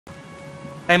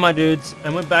Hey my dudes,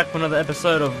 and we're back for another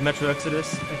episode of Metro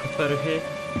Exodus, Eqwatherto here,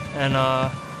 and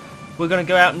we're gonna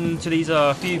go out into these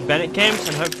few bandit camps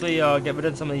and hopefully get rid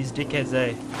of some of these dickheads,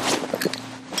 eh?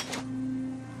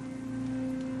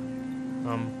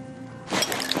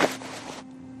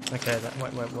 Okay,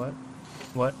 wait, what?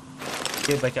 What?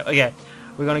 Get back up. Okay,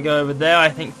 we're gonna go over there, I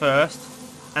think, first,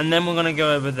 and then we're gonna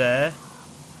go over there,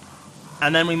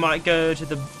 and then we might go to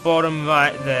the bottom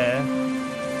right there,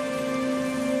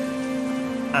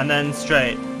 and then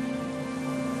straight.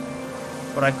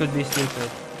 But I could be stupid.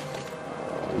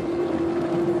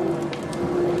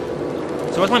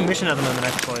 So what's my mission at the moment,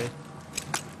 actually?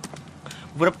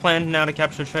 Would have planned now to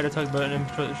capture a trader tugboat and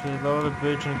infiltrate the lower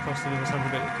bridge and across the river Santa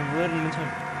Bit. Converted into...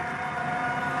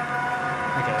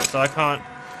 Okay, so I can't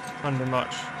do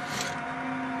much.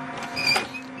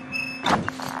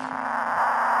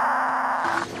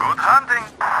 Good hunting!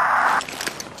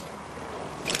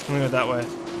 I'm gonna go that way.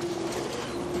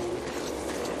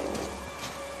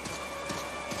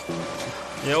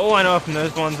 Yeah, all I know from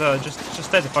those ones are just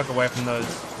stay the fuck away from those.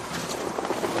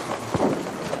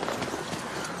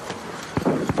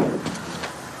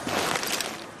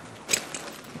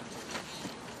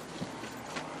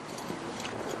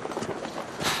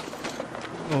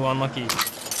 Oh, unlucky.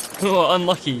 Oh,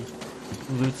 unlucky.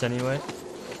 Loots anyway.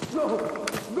 No,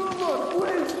 come on,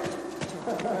 please.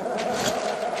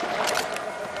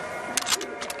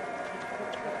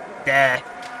 There.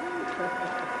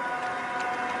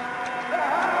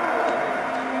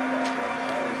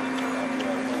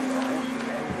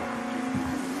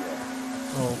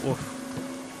 Oh, oof.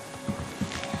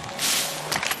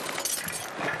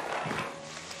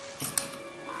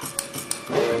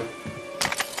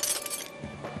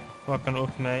 Fucking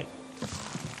oof, mate.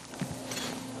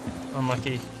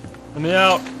 Unlucky. Let me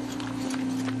out!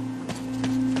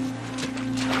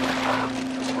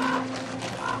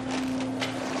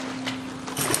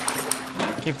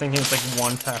 I keep thinking it's like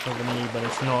one tap of the knee, but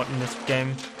it's not in this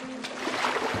game.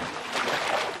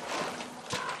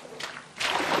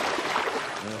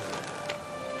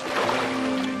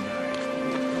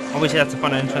 Obviously that's a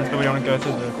fun entrance, but we don't want to go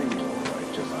through the...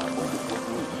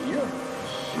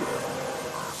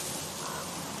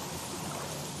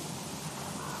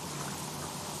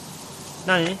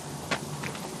 Nani?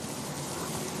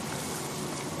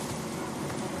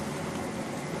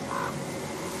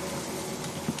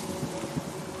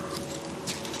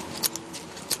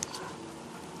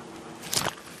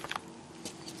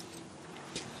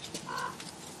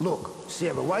 Look,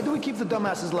 Sierra, why do we keep the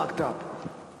dumbasses locked up?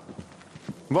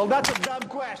 Well, that's a dumb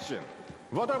question.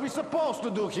 What are we supposed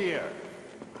to do here?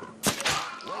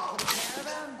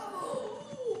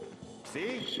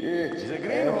 See? Shit, He's a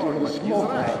greenhorn, but he's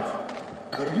right.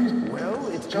 Well,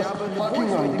 it's just job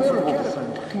fucking unbearable, this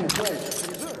fucking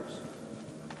place.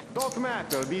 Don't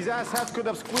matter. These asshats could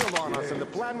have squealed on us, and the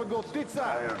plan would go tits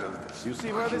up. You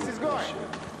see where this is going?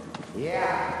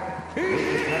 Yeah.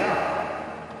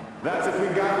 That's if we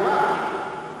got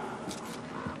lucky.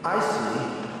 I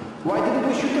see. Why didn't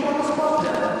we shoot them on the spot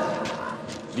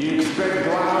then? Do you expect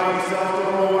Glauber himself to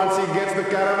know once he gets the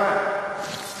caravan?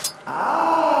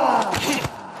 Ah!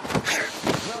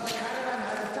 Well, the caravan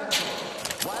has a tugboat.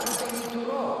 Why would they need to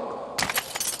row?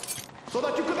 So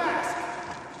that you could ask.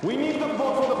 We need the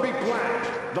boat for the big plan.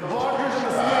 The bargers and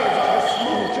the slaves are the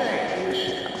small change. This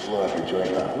shit could flow every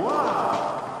joint now.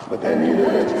 Wow. But then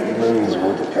either it's millions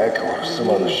worth of tech or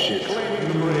some other shit. Claiming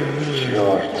the bridge.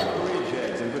 Short.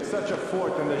 Bridgeheads, and with such a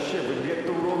fort and the ship, we get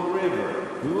to rule the river.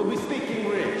 We will be stinking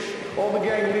rich. All the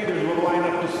gang leaders will line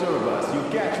up to serve us. You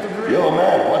catch the drift? Yo,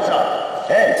 man, what's up?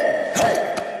 Hey, hey!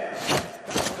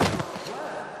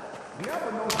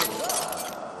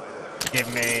 Give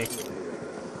me.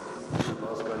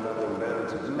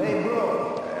 Hey, bro,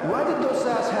 why did those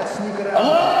asshats sneak around?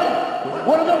 Hello?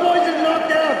 One of the boys is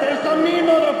knocked out. There's some mean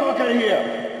motherfucker here.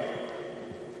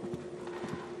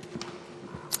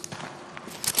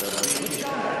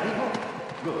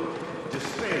 Good. Just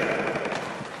stay there.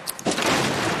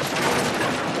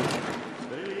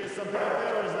 There really is something out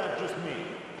there, or is that just me?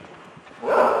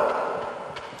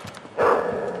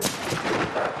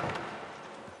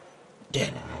 Yeah.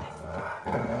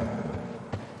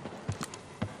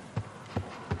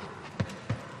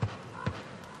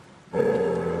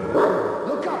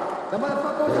 Look up! The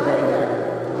motherfucker's hiding there!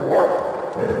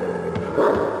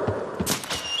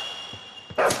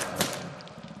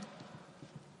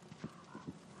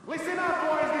 Listen up,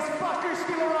 boys! This fucker's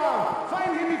still around!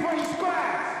 Find him before he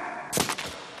scraps!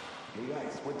 Hey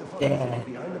guys, what the fuck Yeah. is it?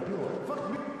 Behind the pillar? Fuck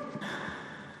me!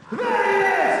 There he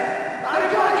is! I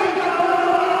fucking got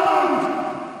around!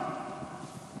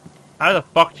 How the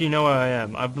fuck do do you know where I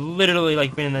am? I've literally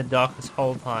like been in the dark this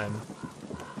whole time.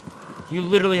 You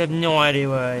literally have no idea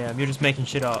where I am. You're just making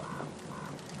shit up.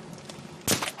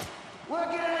 We're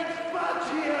getting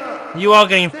fucked here! You are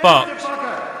getting There's fucked. the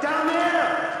fucker! Down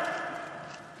there!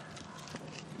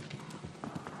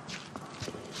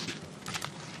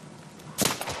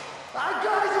 Ah,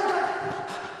 guys, he's got...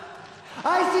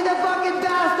 I see the fucking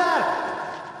bastard!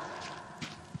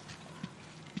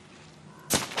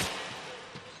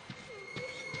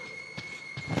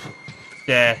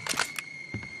 There.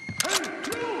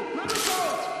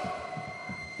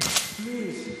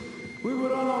 Please, we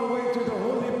were on our way to the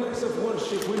holy place of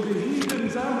worship when the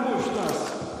heathens ambushed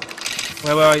us.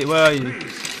 Where are you? Where are you?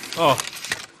 Oh,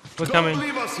 we're coming. Don't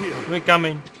leave us here. We're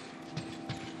coming.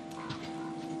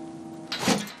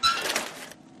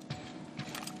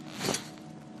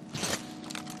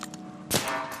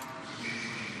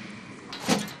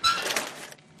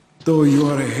 Though you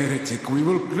are a heretic, we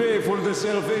will pray for the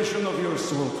salvation of your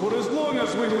soul for as long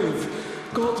as we live.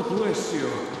 God bless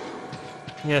you.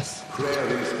 Yes. Prayer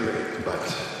is great,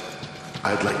 but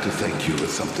I'd like to thank you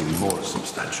with something more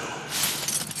substantial.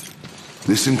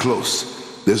 Listen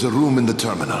close. There's a room in the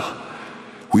terminal.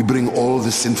 We bring all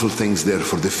the sinful things there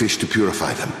for the fish to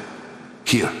purify them.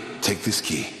 Here, take this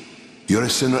key. You're a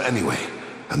sinner anyway,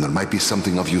 and there might be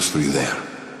something of use for you there.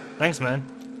 Thanks, man.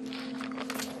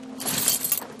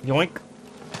 Yoink.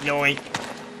 Yoink.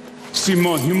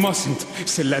 Simon, you mustn't.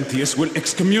 Silentius will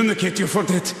excommunicate you for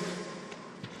that.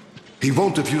 He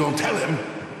won't if you don't tell him.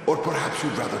 Or perhaps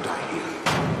you'd rather die here.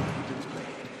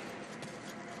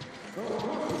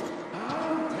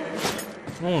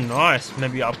 Oh, nice.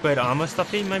 Maybe upgrade armor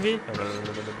stuffy, maybe?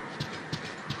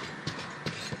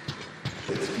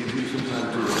 Let's give you some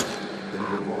time to rest. Then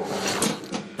we'll walk back.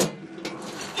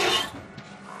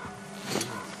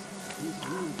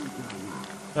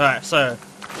 Alright, so,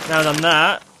 now I've done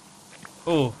that.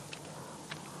 Oh.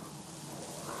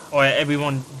 Oh yeah,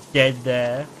 everyone dead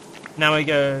there. Now we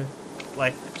go,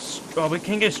 like, well, we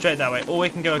can go straight that way, or we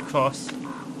can go across,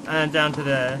 and then down to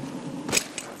there.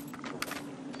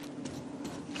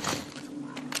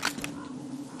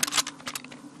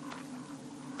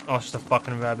 Oh, it's just a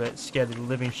fucking rabbit. It scared the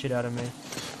living shit out of me.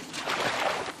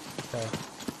 Okay.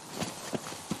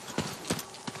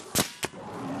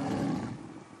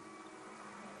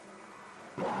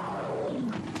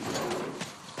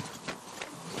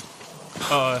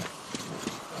 Uh-oh.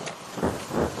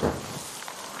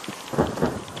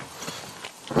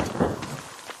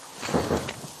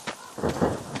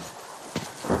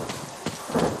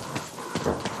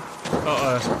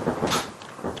 Uh-oh.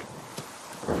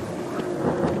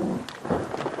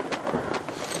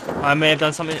 I may have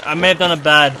done something. I may have done a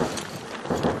bad.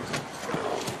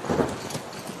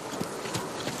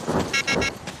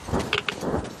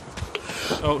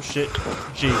 Oh shit.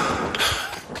 G.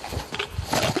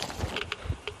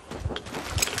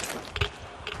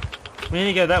 We need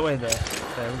to go that way there.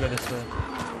 Okay, we'll go this way.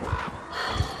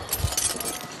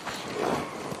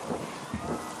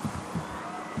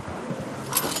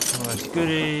 Nice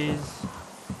goodies.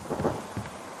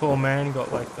 Poor man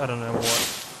got like, I don't know what.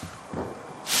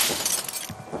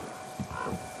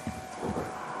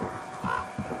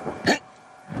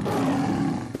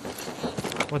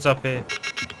 What's up here?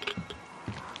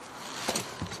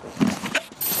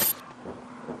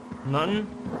 Nothing?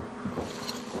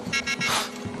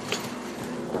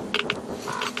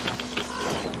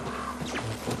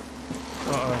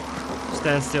 Uh-oh.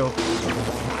 Stand still.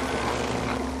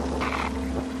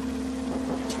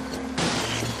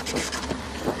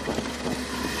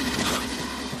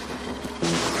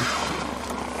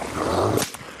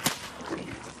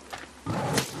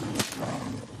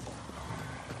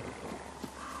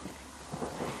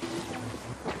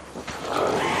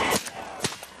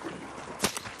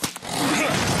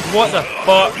 What the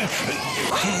fuck?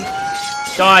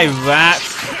 Die, rat!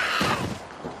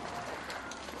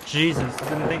 Jesus,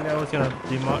 didn't think that was gonna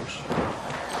do much.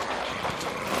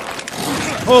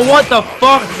 Oh, what the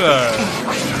fuck,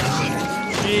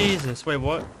 bro? Jesus, wait,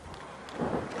 what?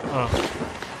 Oh.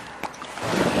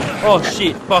 Oh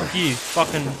shit, fuck you,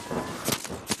 fucking.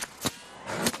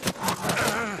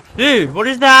 Dude, what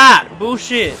is that?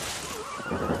 Bullshit.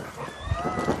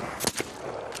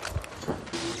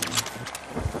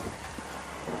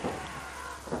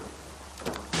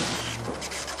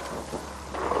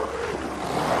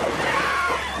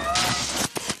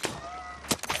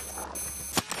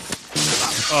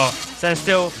 Oh, stand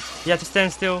still. You have to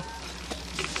stand still.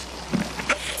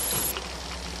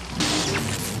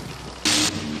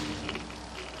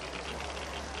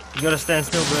 You gotta stand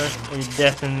still, bro, or you're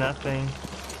deaf in that thing.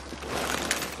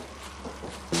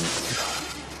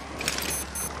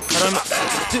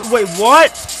 Dude, wait,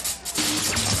 what?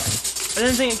 I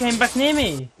didn't think it came back near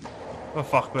me. Oh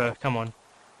fuck, bro, come on.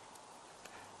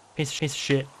 Piece of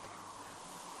shit.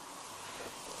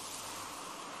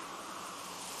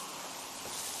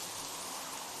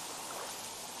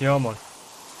 Yeah, I'm on.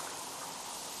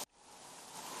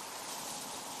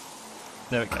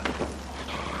 There we go.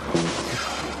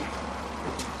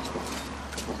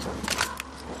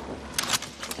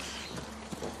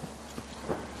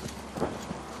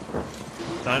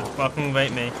 Don't fucking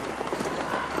bait me.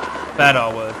 Bad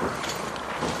R word.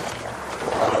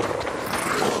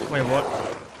 Wait, what?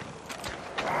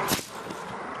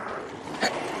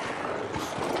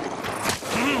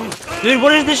 Dude,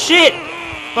 what is this shit?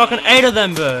 Fucking 8 of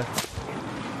them, bro.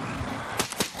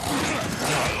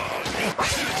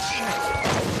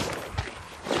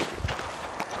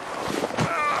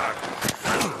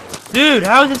 Dude,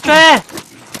 how is this fair?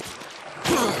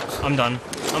 I'm done.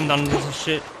 I'm done with this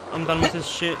shit. I'm done with this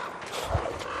shit.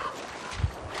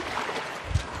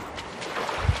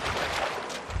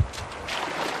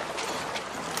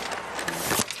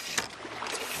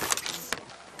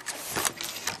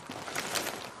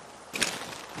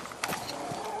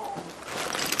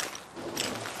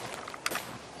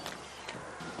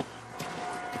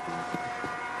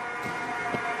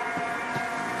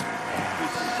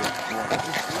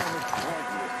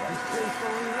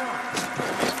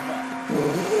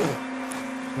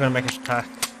 We're gonna make an attack.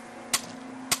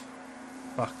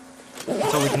 Fuck.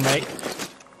 That's all we can make.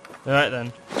 Alright then.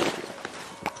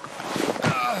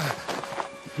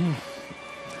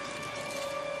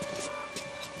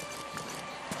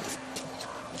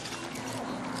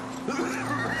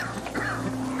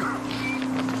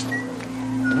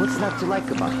 What's not to like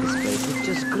about this place? It's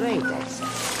just great, I say.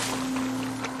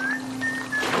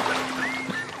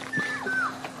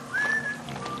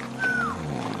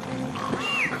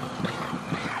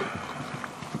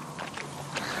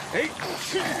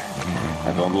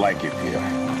 I don't like it here.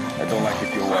 I don't like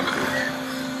it, you want it.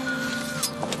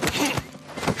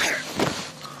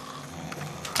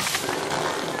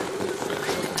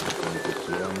 To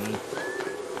kill me?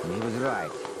 And he was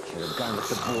right. Should have gone with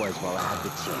the boys while I had the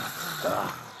chance.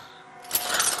 Ugh.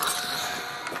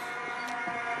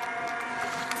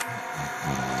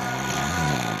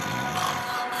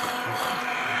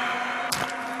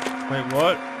 Wait,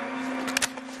 what?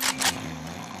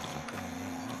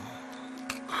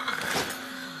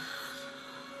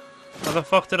 How the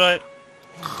fuck did I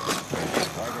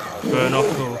burn off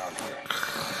cool?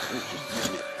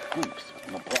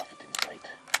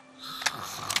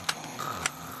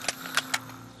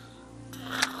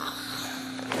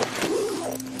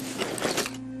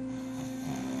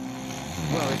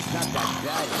 Well, it's not that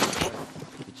bad.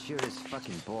 It sure is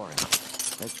fucking boring.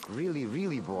 Like, really,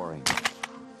 really boring.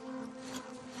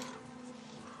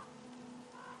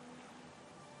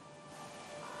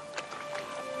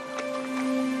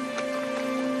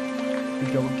 You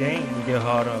go again, you go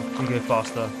harder, you go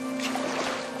faster.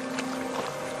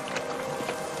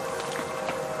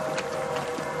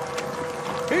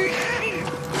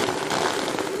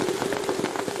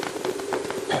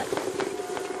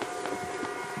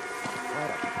 Why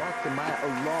the fuck am I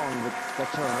along with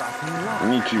such a rotten lot?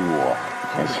 Nичего.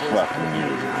 It's fucking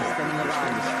usual. Standing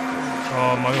around.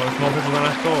 Oh my god, it's more people than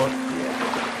I thought.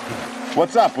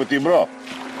 What's up with you, bro?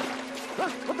 Huh?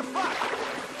 What the fuck?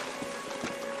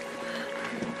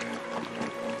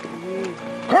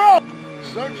 Carl!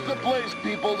 Search the place,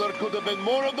 people. There could have been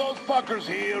more of those fuckers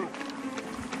here.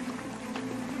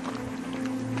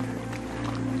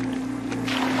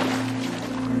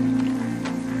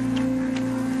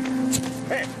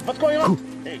 Hey, what's going on?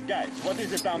 Hey, guys, what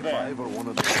is it down there? That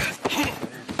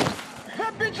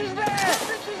bitch is there!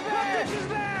 Bitch is there! Bitch is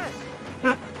there!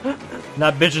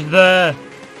 That bitch is there!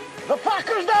 The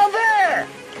fucker's down there!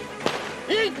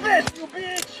 Eat this, you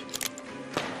bitch!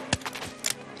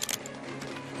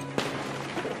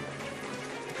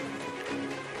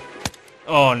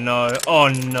 Oh no, oh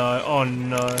no, oh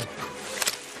no.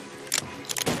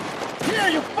 Here,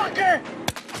 you fucker!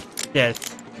 Yes.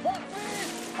 Fuck me!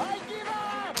 I give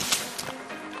up!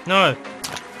 No.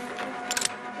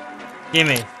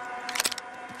 Gimme.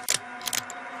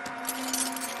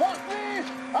 Fuck me!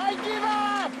 I give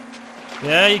up!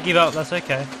 Yeah, you give up, that's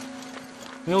okay.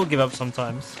 We all give up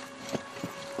sometimes.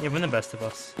 Even the best of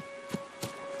us.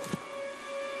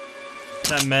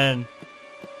 That man.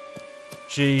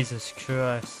 Jesus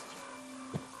Christ.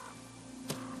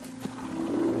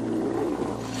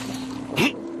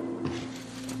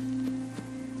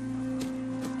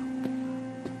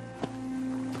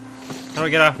 How do we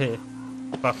get up here?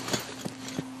 Fuck.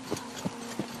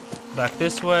 Back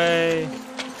this way.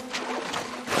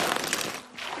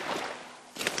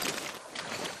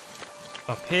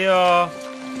 Up here.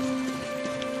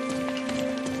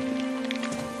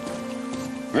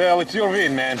 Well, it's your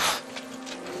win, man.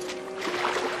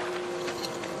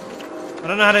 I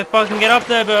don't know how to fucking get up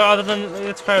there, but other than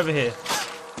let's try over here.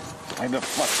 Why the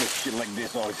fuck does shit like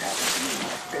this always happen to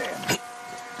me?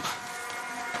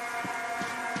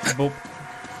 Damn. Boop.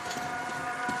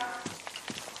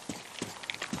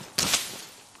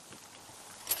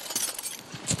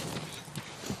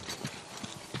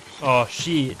 Oh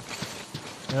shit.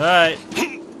 Alright.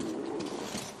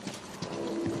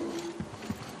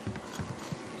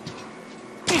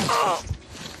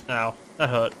 Ow, that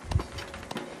hurt.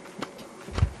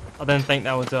 I didn't think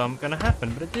that was gonna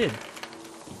happen, but it did.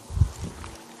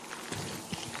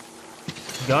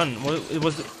 Gun. Was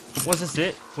this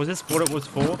it? Was this what it was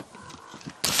for?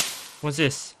 What's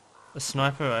this? A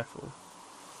sniper rifle.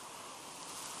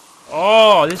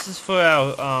 Oh, this is for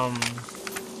our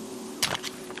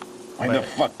Why the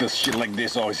fuck does shit like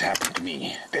this always happen to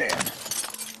me? Damn.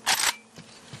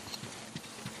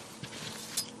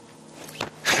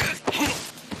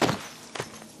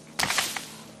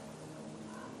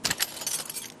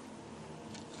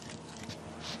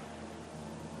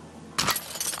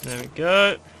 There we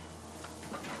go.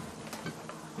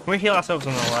 Can we heal ourselves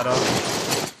on the ladder?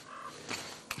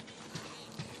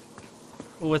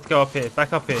 Oh, let's go up here.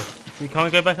 Back up here. We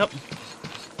can't go back up?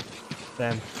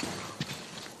 Damn.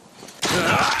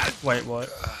 Wait, what?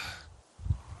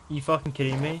 You fucking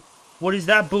kidding me? What is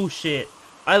that bullshit?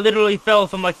 I literally fell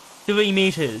from like 3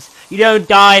 meters. You don't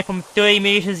die from 3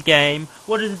 meters, game.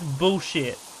 What is this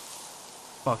bullshit?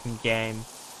 Fucking game.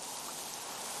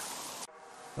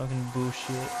 Fucking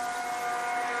bullshit.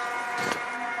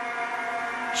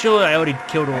 Surely I already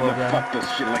killed all of them. Fuck does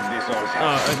shit like this always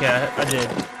happen? Oh, okay, I did.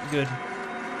 Good.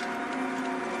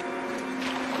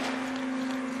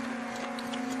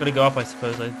 Gotta go up, I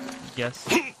suppose, I guess.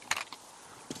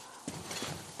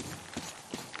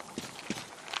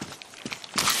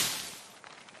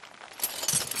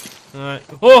 Alright.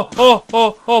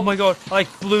 Oh my god. I like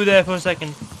flew there for a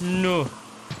second. No.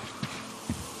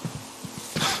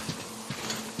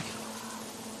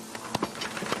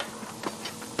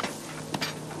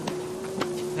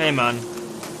 Hey, man.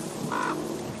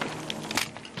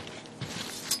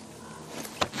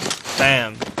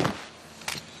 Bam.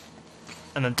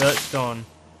 And the dirt's gone.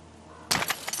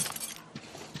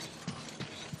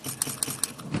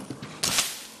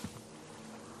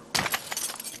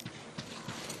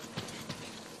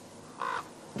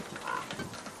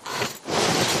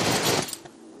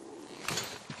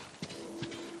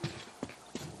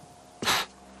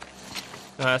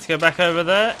 Alright, let's go back over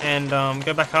there and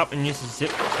go back up and use the zip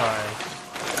tie.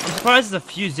 I'm surprised there's a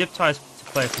few zip ties to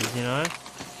places, you know?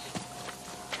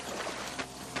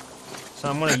 So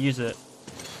I'm gonna use it.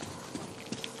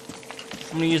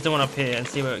 I'm gonna use the one up here and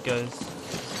see where it goes.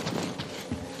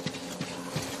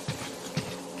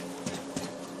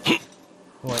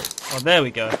 Wait, oh there we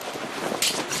go.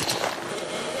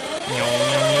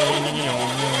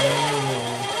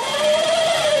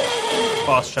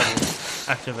 Fast travel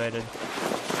activated.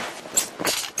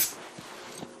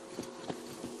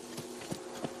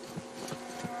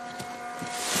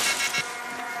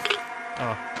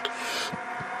 Oh.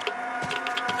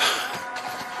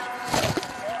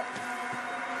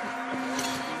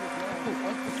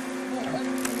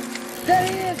 There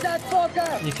he is, that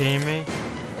fucker! You kidding me?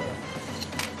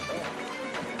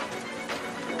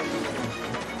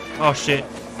 Oh shit.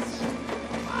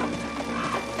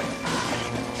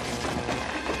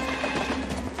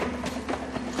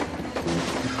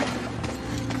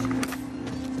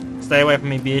 Stay away from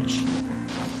me, bitch.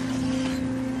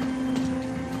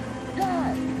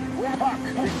 Guys! We're fuck!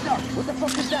 We're stuck! What the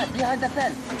fuck is that behind the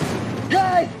fence?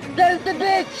 Guys! There's the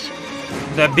bitch!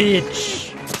 The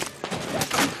bitch!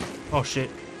 Oh shit.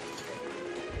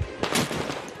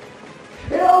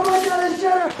 Oh my god, it's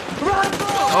Sheriff! Run!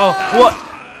 Oh, what?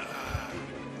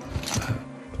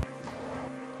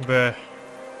 Bruh.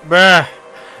 Bruh.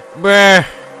 Bruh.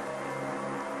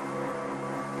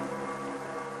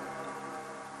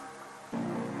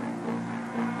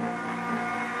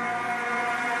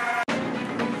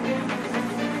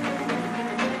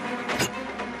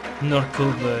 Not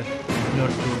cool, bruh.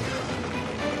 Not cool.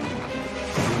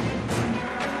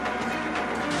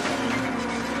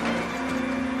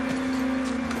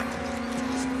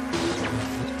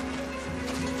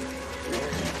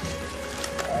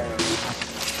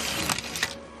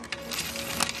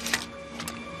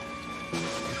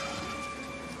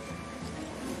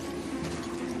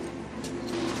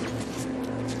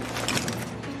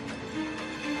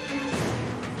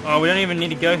 Oh, we don't even need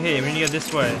to go here. We need to go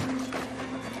this way.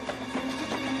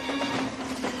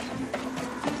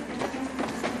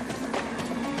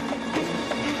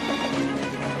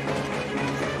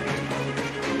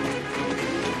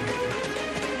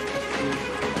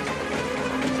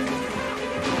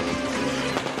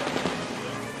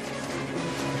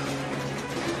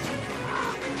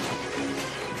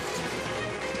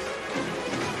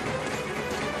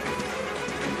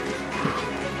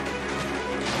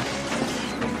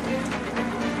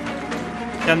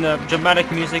 Can the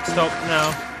dramatic music stop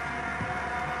now?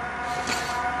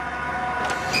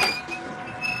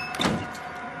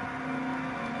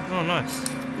 Oh, nice.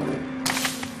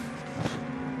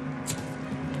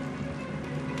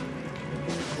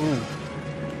 Ooh.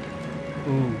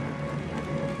 Ooh.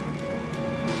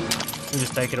 We'll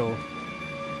just take it all.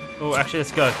 Oh, actually,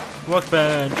 let's go.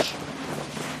 Workbench.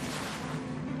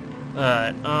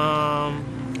 Alright,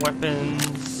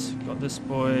 weapons. Got this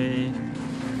boy.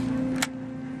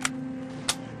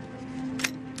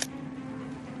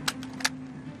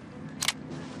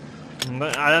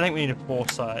 I don't think we need a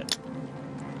foresight.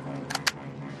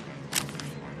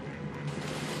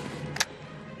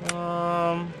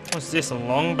 What's this? A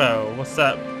longbow? What's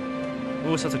that?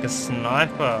 Ooh, sounds like a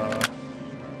sniper.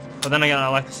 But then again, I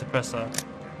like the suppressor.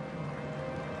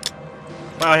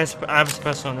 Wow, I have a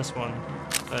suppressor on this one.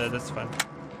 That's fine.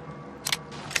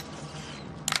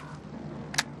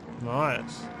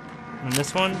 Nice. And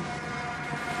this one?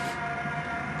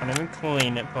 Can't even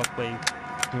clean it properly.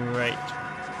 Great.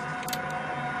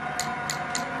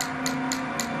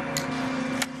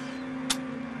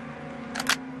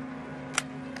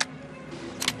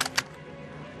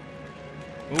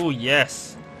 Ooh,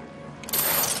 yes.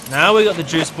 Now we got the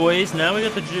juice, boys. Now we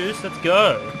got the juice. Let's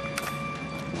go.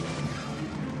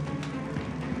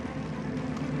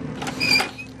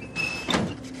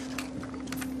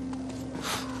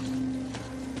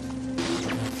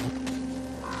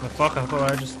 The fuck, I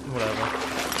thought I just... whatever.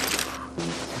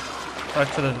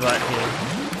 Back to the right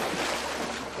here.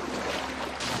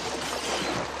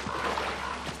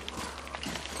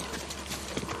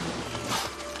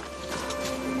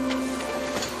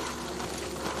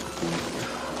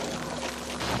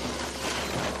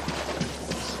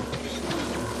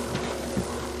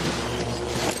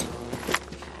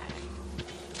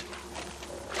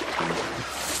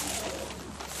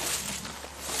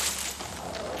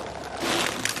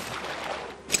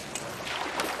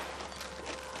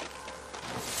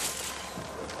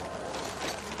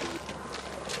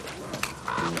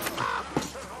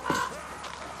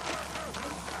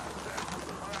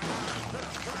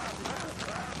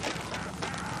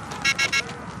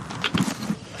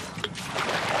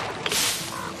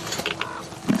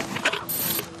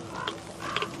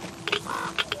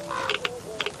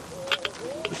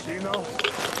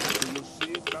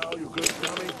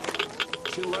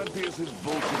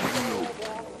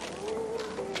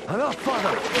 Enough,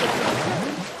 father!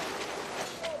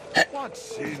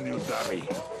 What's in you, dummy?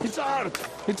 It's art.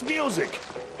 It's music.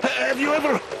 Have you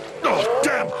ever... Oh,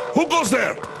 damn! Who goes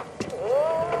there?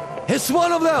 It's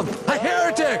one of them! A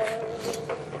heretic!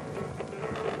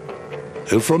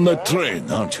 You're from that train,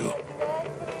 aren't you?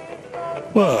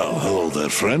 Well, hello there,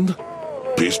 friend.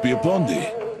 Peace be upon thee.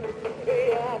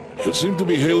 You seem to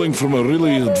be hailing from a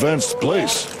really advanced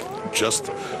place. Just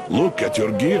look at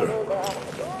your gear.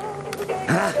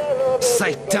 Huh?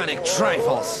 Satanic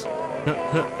trifles!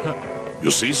 You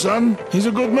see, son? He's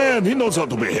a good man. He knows how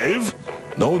to behave.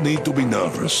 No need to be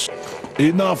nervous.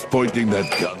 Enough pointing that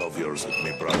gun of yours at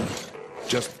me, brother.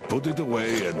 Just put it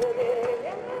away and...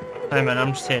 Hey man,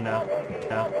 I'm just here now.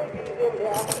 Yeah.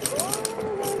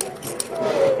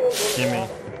 Gimme.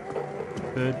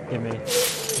 Food, gimme.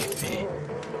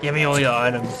 Give me all your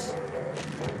items.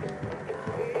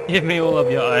 Give me all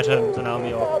of your items and I'll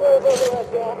be off.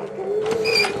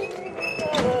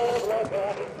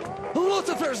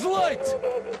 Lucifer's light!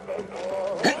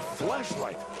 A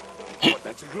flashlight? Oh,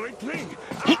 that's a great thing.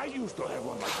 I used to have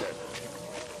one like that.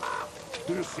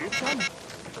 Do you see it, son?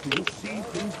 Do you see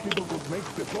things people could make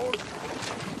before?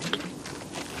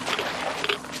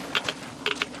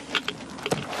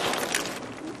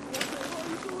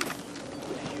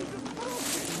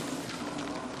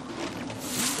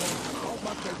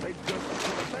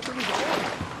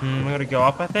 I'm gonna go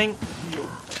up, I think.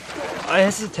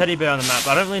 This is a teddy bear on the map,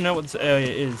 but I don't really know what this area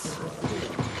is.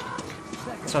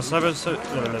 So I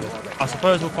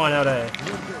suppose, we'll find out there.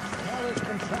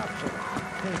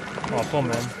 Oh, poor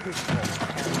man.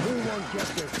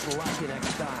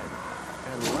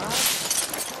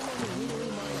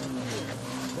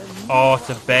 Oh, it's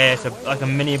a bear. It's like a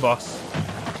mini boss.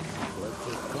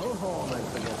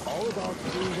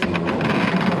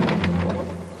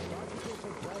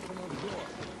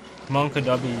 Monka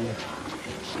W.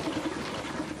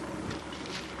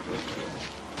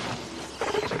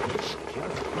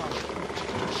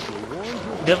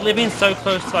 They're living so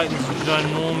close to like this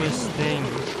ginormous thing.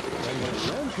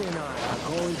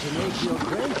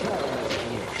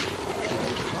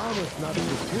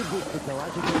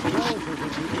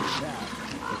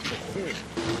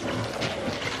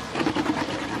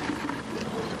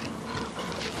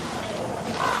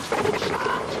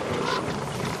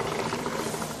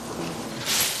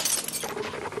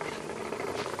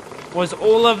 Was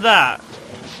all of that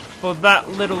for that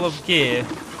little of gear?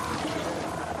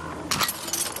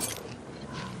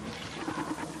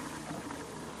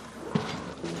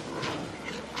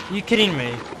 You kidding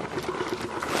me?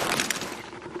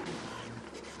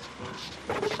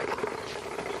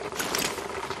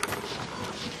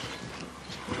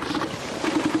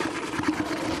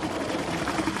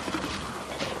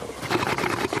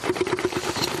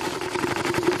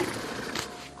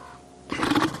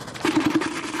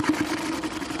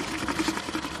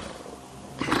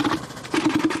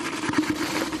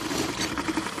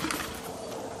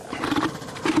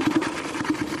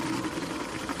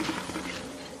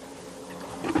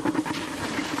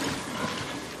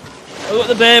 I got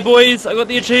the bear, boys. I got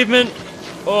the achievement.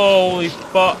 Holy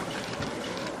fuck.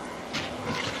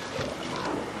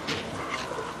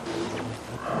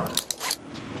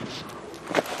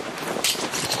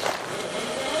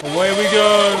 Away we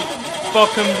go.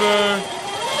 Fucking bird.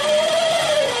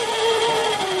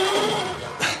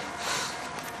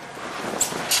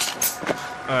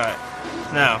 Alright.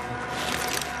 Now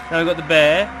we got the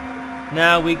bear.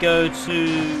 Now we go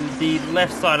to the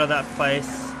left side of that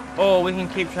place. Or we can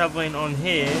keep travelling on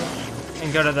here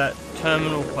and go to that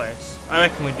terminal place. I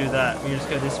reckon we do that. We just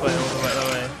go this way all the way that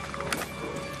way.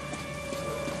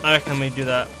 I reckon we do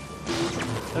that.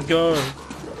 Let's go.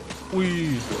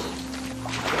 Wee.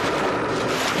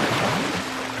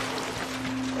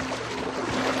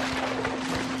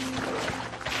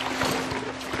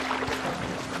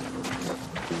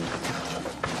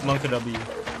 Monka W.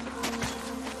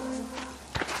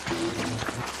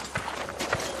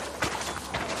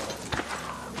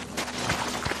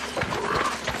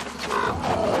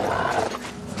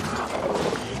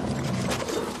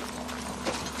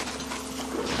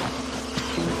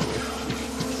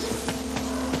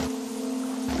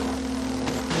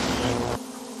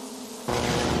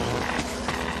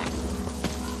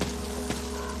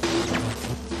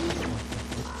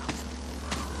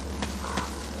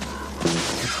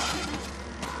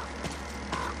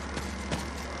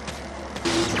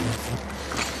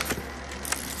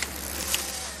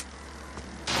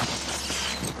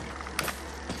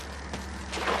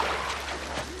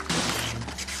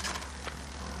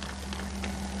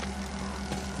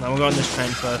 Now we'll go on this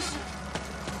train first.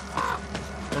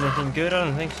 Anything good? I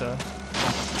don't think so.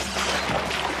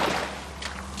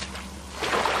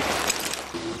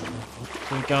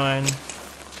 Keep going.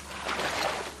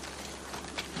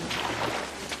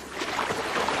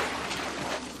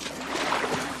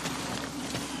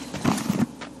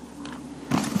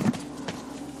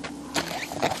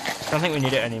 I don't think we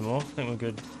need it anymore. I think we're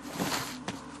good.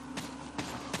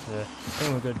 Yeah, I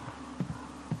think we're good.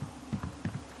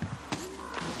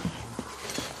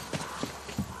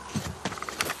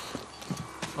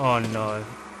 Oh no.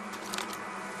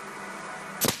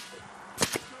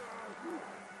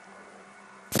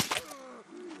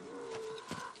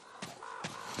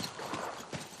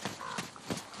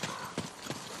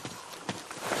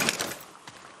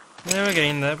 Yeah, we're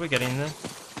getting there, we're getting there.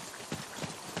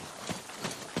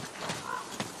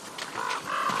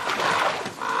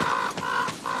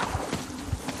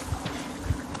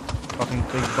 Fucking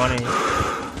big bunny.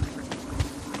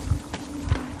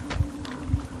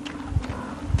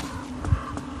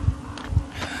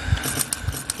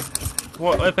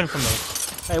 What? Open for me.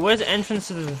 Hey, where's the entrance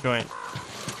to this joint?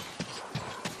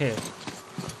 Here.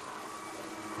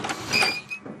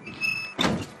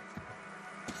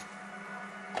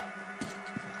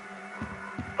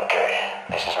 Okay,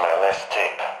 this is my last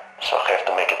tape, so I have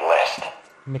to make it last.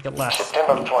 Make it last.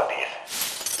 September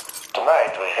 20th.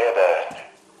 Tonight we had a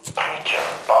preacher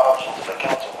barge into the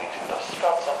council meeting to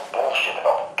spout some bullshit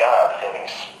about God having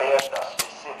spared us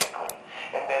specifically,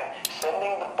 and then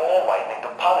sending the ball lightning to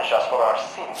punish us for our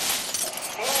sins.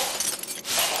 Sins?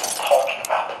 What are you talking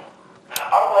about?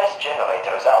 Our last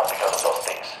generator is out because of those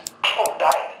things. People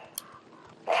died.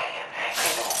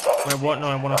 Wait, what? No,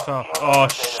 I want to stop. Oh,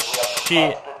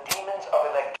 shit. The demons of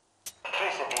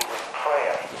electricity with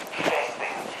prayer,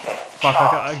 fasting, and Fuck,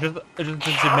 I charms. just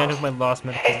dismantled my last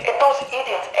minute. And those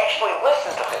idiots actually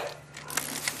listened to him.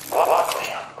 Luckily,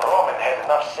 Roman had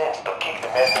enough sense to kick the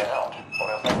madman out,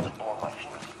 or else I would have blown my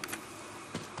fuse.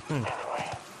 Anyway,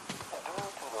 due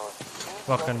to those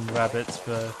Fucking rabbits,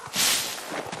 bro.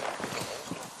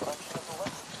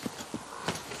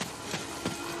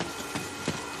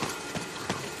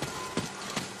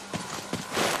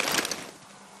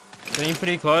 Getting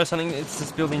pretty close. I think it's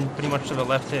this building pretty much to the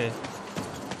left here.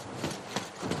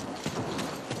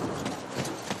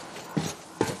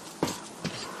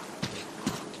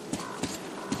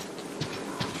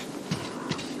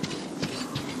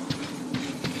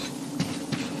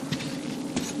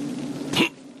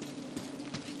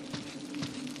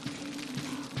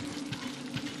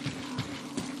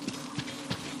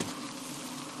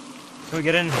 Can we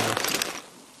get in here?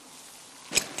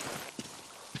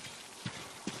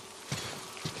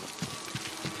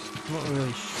 Not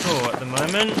really sure at the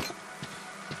moment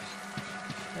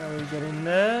how we get in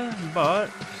there, but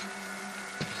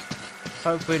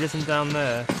hopefully it isn't down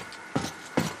there.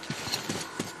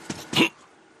 So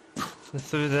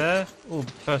through there? Oh,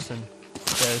 person.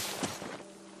 There's.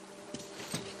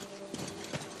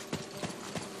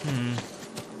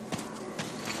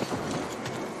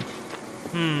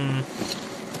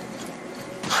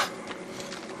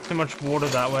 Too much water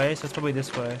that way, so it's probably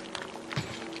this way.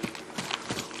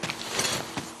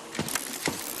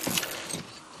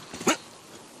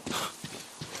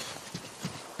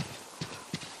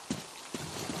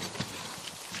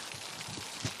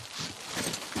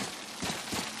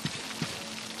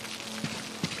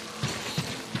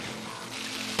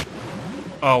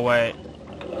 Oh wait.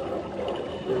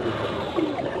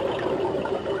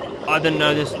 I didn't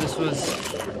know this was...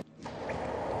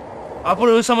 I thought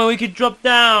it was somewhere we could drop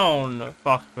down!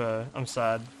 Fuck bro, I'm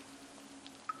sad.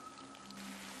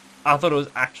 I thought it was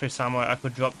actually somewhere I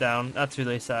could drop down. That's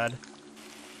really sad.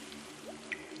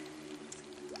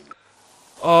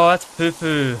 Oh, that's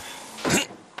poo-poo.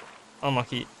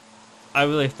 Unlucky. I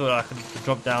really thought I could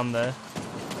drop down there.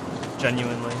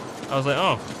 Genuinely. I was like,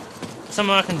 oh.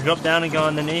 Somewhere I can drop down and go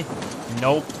underneath?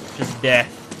 Nope. Just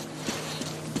death.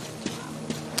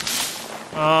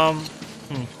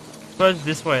 Suppose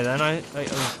this way then.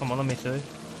 Oh, come on, let me through.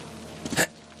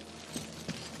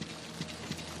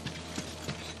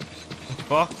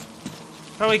 Fuck.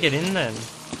 How do we get in then?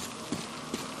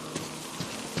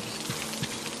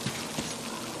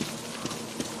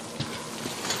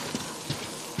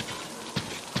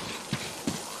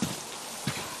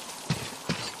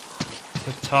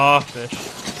 The tarfish.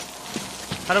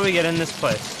 How do we get in this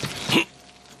place?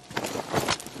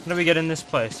 How do we get in this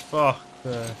place? Fuck.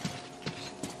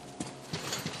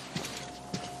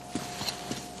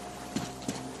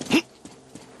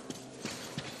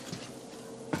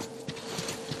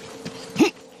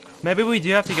 Maybe we do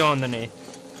have to go underneath.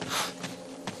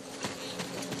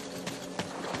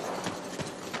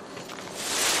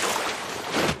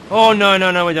 Oh no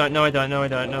we don't, no we don't.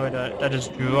 That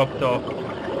just dropped off.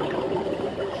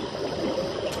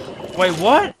 Wait,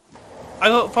 what? I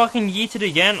got fucking yeeted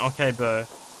again? Okay, bro.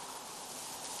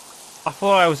 I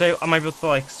thought I might be able to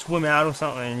like swim out or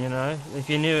something, you know? If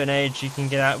you're new in age, you can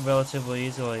get out relatively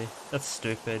easily. That's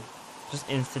stupid. Just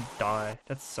instant die.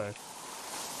 That's so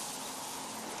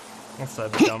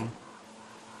dumb.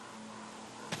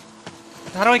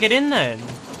 How do I get in then?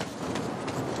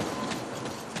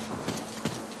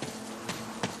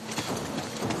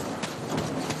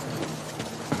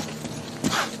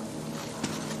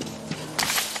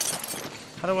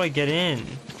 How do I get in?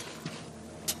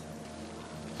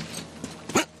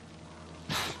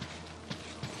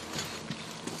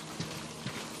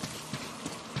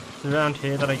 It's around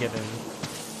here that I get in.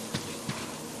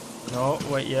 No,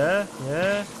 wait, yeah?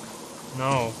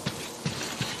 No.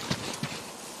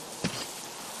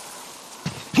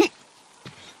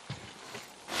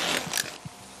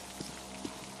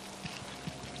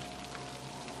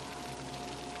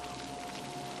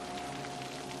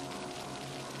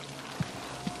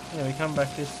 Yeah, we come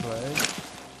back this way.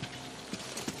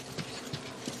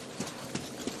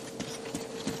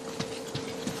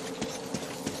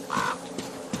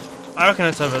 I reckon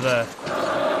it's over there.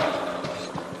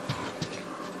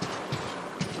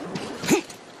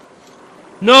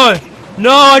 No!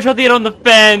 No, I tried to get on the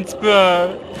fence,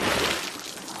 bro!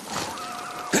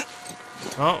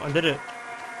 Oh, I did it.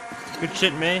 Good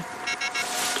shit, me.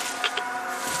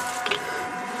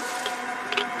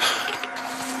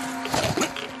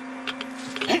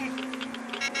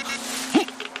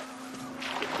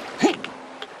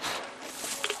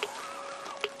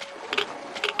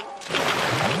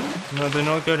 No, do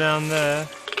not go down there.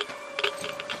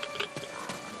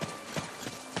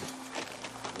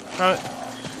 Oh.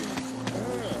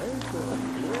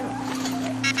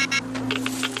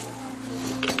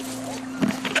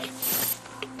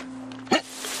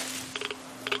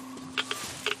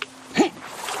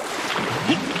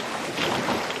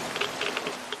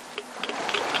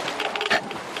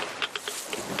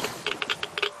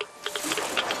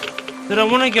 Dude, I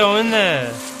want to go in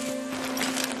there,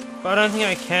 but I don't think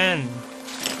I can.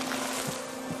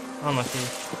 Unlucky.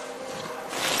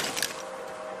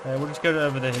 Yeah, we'll just go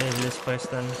over there to this place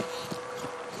then. Did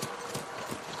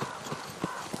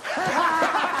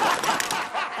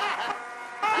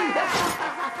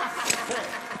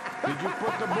you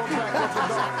put the book back with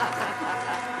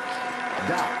the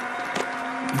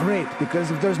dog? Great, because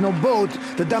if there's no boat,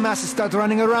 the dumbasses start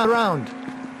running around.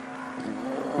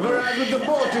 Whereas with the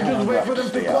boat, you just wait for them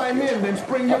to climb in, then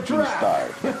spring your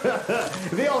trap.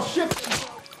 They all ship.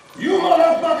 You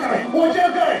motherfucker! Watch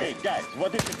out, guys! Hey guys,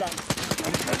 what is the time?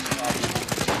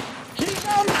 Keep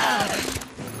them!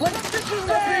 What the fish is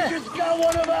there? Just got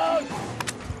one of those!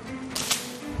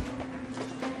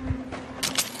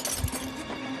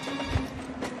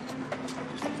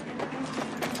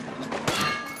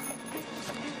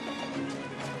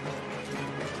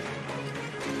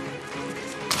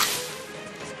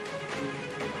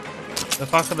 The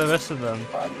fuck are the rest of them?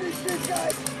 I missed it,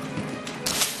 guys.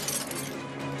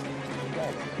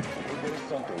 Guys, there is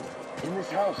something in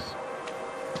this house.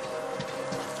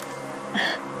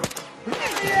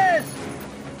 Yes!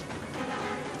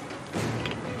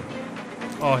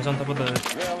 Oh, he's on top of the...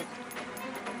 Well,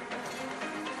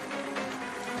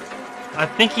 I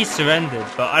think he surrendered,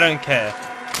 but I don't care.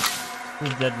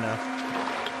 He's dead now.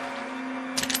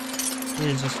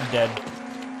 He's just dead.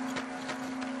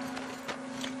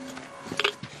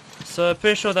 So,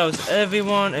 pretty sure that was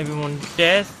everyone. Everyone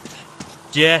death.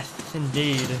 Death,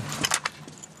 indeed.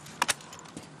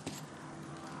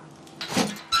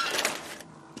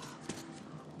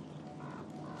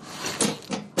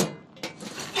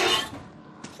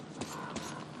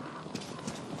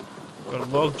 Got a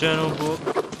log journal book.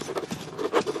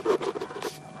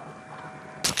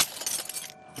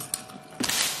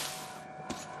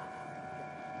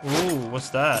 Ooh, what's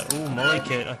that? Ooh, molly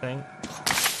kit, I think.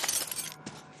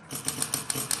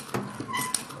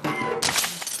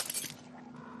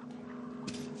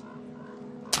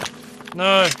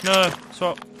 No, no,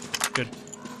 swap. Good.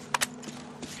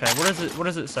 Okay, what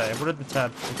does it say? What did the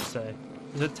tab say?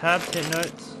 Is it tab hit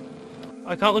notes?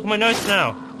 I can't look at my notes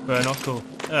now. But not cool.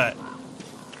 Alright.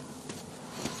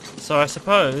 So I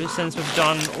suppose, since we've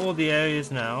done all the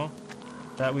areas now,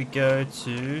 that we go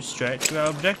to straight to our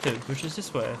objective, which is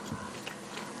this way.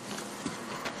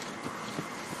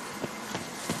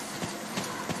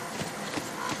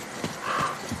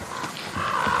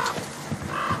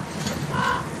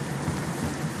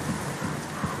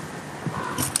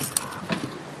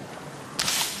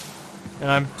 And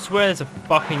I swear there's a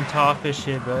fucking tarfish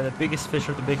here, bro. The biggest fish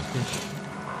of the big fish.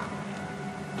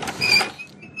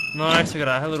 Nice, we got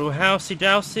our little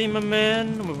housey-dousey, my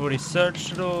man. We've already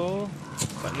searched it all.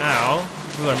 But now,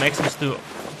 we gotta make some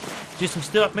stuff. Do some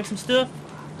stuff, make some stuff.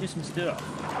 Do some stuff.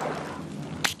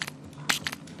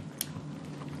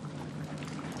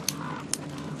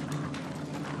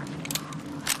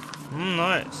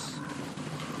 Nice.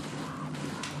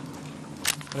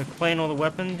 Gotta clean all the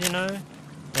weapons, you know.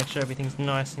 Make sure everything's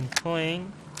nice and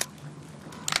clean.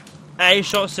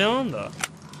 8-shot cylinder.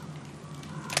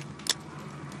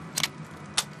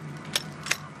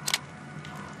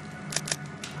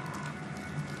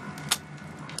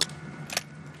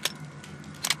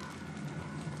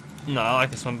 No, I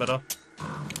like this one better.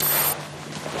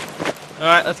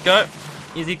 Alright, let's go.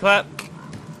 Easy clap.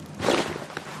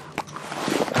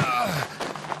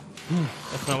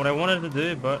 That's not what I wanted to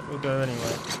do, but we'll go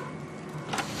anyway.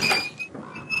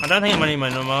 I don't think I'm gonna need my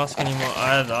mask anymore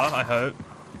either, I hope.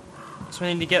 So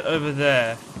we need to get over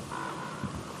there.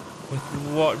 With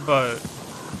what boat?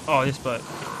 Oh, this boat.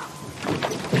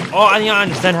 Oh, I think I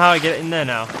understand how I get in there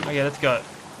now. Okay, let's go.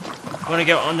 I want to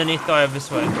go underneath the over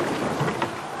this way.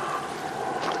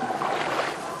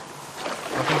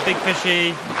 Looking big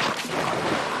fishy.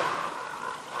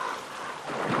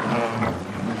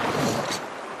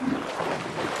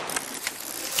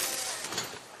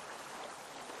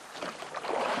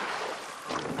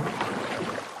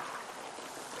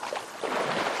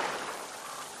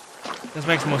 This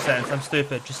makes more sense. I'm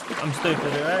stupid. I'm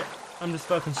stupid, alright? I'm just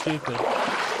fucking stupid.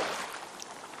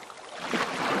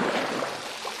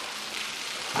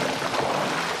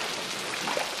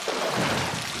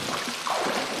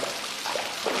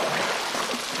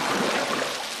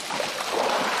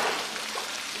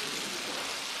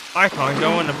 I can't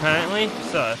go in apparently,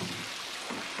 so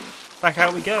back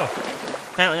out we go.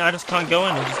 Apparently I just can't go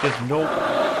in, it just goes nope.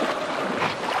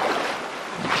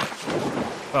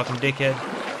 Fucking dickhead.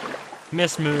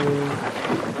 Miss move.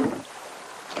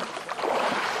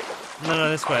 No,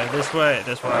 this way, this way,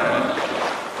 this way.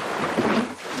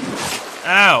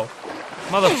 Ow!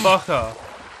 Motherfucker!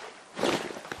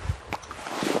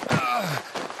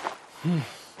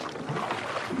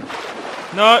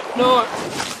 No, no!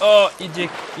 Oh, you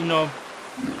dick, you know.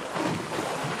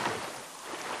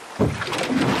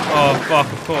 Oh,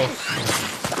 fuck, of course.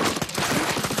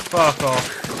 Fuck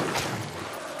off.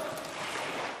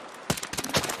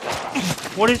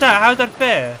 What is that? How is that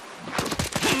fair?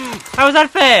 How is that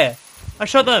fair? I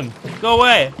shot them. Go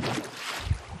away.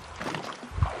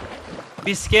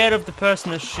 Be scared of the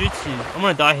person that shoots you. I'm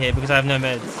gonna die here because I have no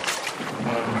meds.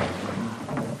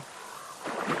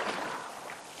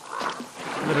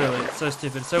 Literally, it's so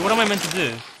stupid. So what am I meant to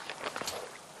do?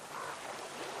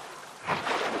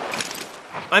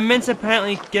 I'm meant to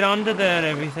apparently get under there and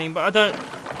everything, but I don't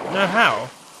know how.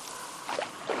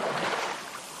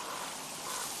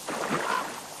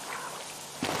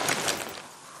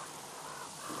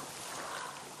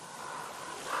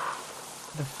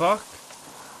 The fuck?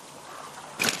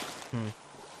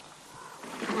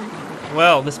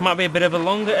 Well, this might be a bit of a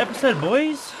longer episode,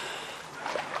 boys.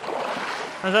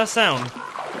 How's that sound?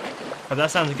 Oh, that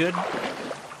sounds good.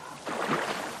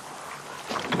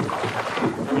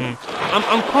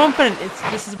 I'm confident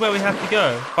this is where we have to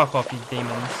go. Fuck off, you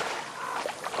demons.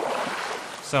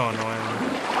 So annoying.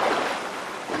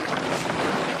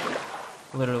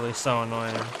 Literally so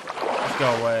annoying. Just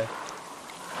go away.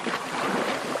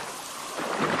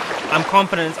 I'm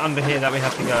confident it's under here that we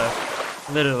have to go.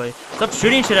 Literally. Stop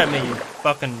shooting shit at me, you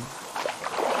fucking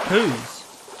poos.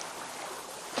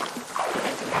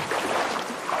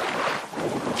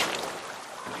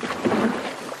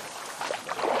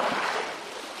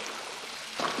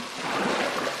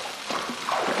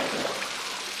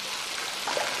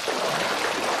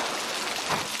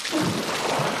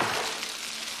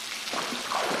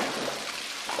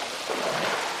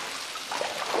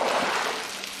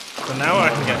 So now I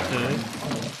can get to.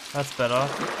 That's better.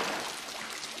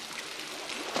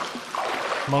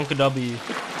 Monka W.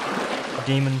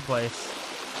 Demon place.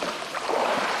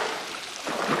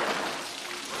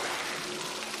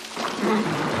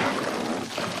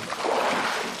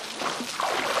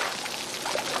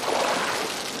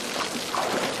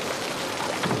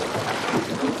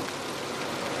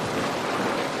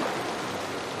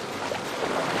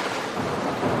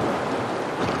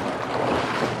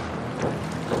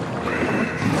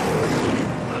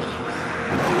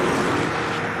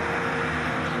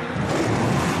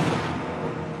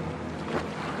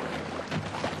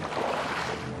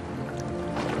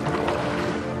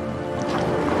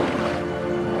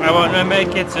 I want no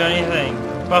medkits or anything.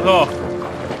 Fuck off.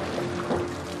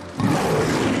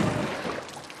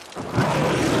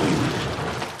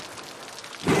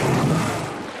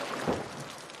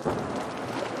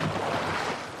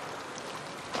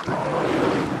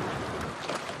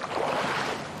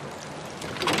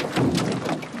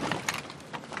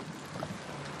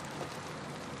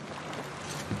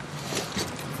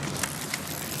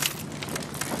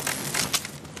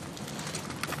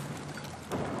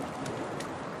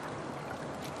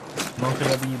 Monka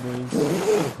W, boys.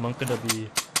 Monka W.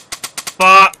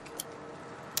 Fuck!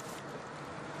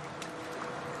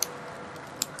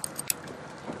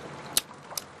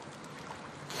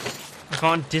 I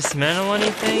can't dismantle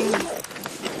anything?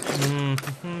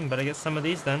 Better get some of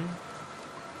these then.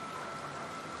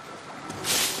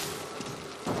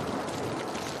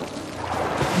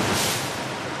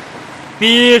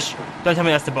 Fish! Don't tell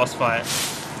me that's the boss fight.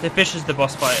 The fish is the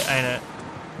boss fight, ain't it?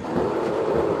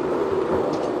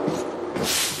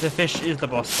 The fish is the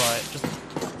boss fight. Just,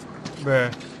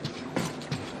 bruh.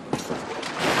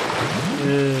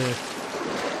 Ugh.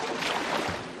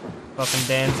 Fucking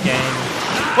dance game.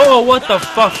 Oh, what the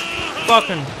fuck?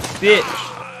 Fucking bitch.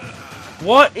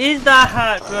 What is that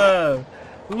hat, bro?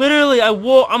 Literally,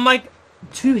 I'm like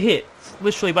 2 hits.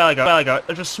 Literally, by like a,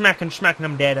 just smacking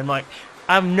them dead. I'm like,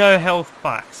 I have no health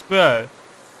packs, bro.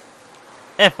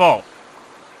 F off.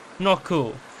 Not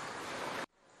cool.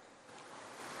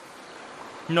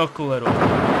 Not cool at all.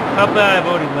 How bad I've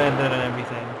already landed and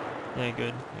everything. Yeah,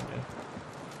 good. Okay.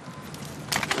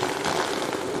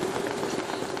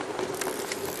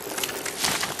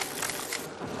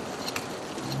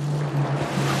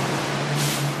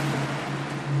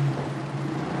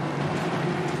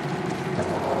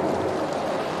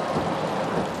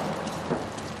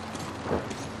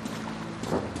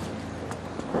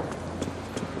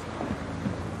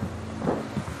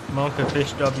 Monka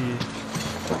Fish W.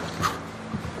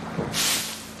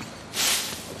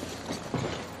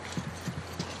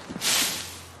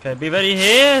 Okay, be ready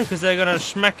here, because they're gonna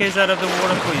smack his out of the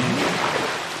water for you.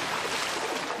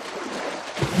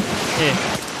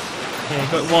 Here,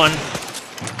 got one.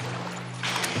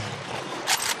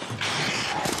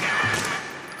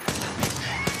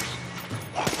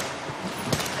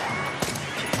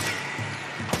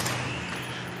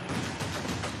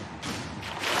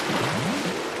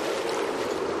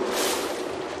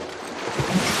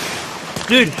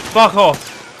 Dude, fuck off.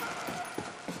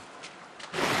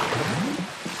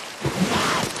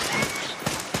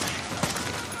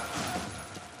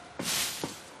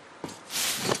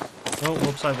 Oh,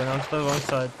 whoops, I went onto the wrong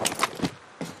side.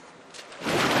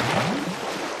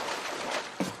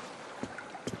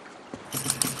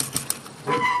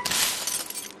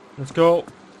 Let's go.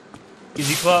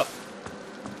 Easy clap.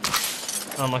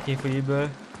 Unlucky for you, bro.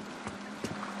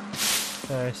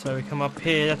 Okay, so we come up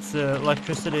here. That's the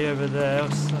electricity over there.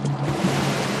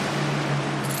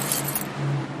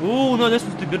 Ooh, no, this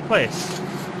was the good place.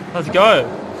 Let's go.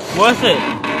 Worth it.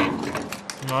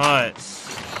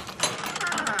 Nice.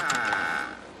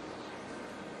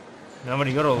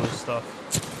 Nobody got all this stuff.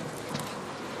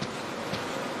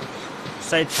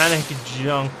 Satanic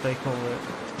junk, they call it.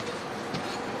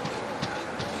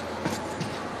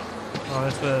 Oh,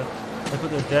 that's where they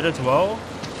put the dead as well?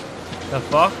 The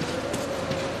fuck?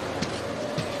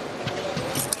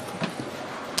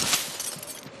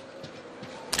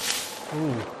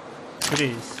 Ooh,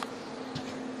 goodies.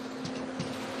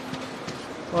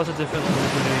 Lots of different little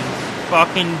goodies.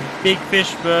 Fucking big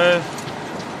fish, bro.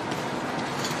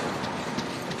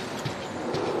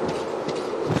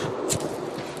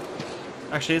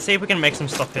 Actually, let's see if we can make some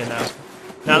stuff here now.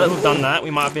 Now that we've done that,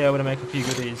 we might be able to make a few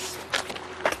goodies.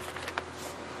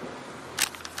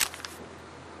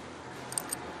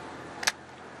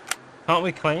 Can't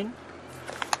we clean?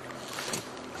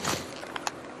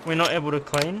 We're not able to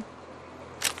clean?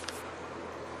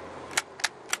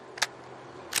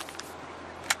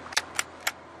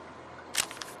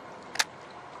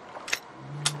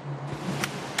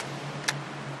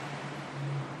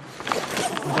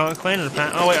 We can't clean it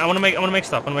apparently. Oh wait, I wanna make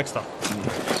stuff.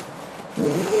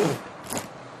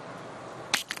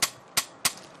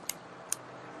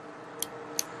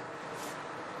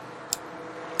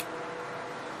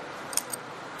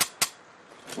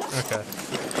 Okay.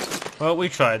 Well, we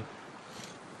tried.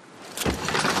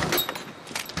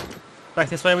 Back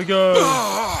this way we go.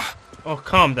 Oh,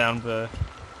 calm down, bro.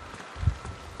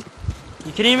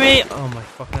 You kidding me? Oh my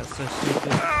fuck, that's so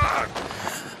stupid.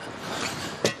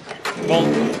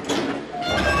 Bonk.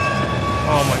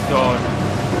 Oh my god.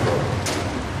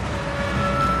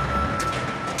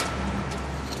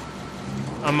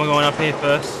 I'm going up here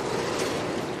first.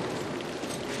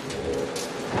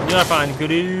 You gotta find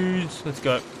goodies. Let's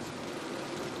go.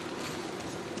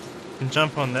 Can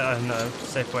jump on that. Oh no,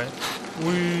 safe way.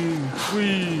 Wee,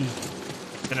 wee.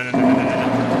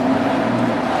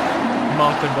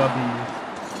 Monka W.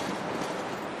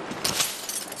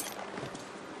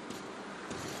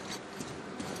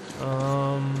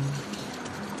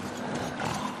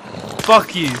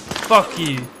 Fuck you, fuck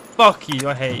you, fuck you,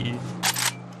 I hate you.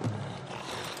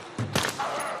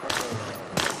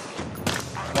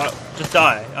 What? Just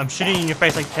die. I'm shooting in your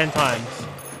face like 10 times.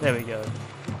 There we go.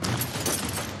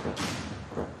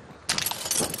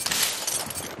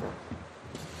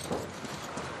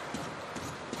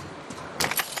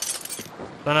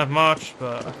 Don't have much,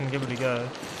 but I can give it a go.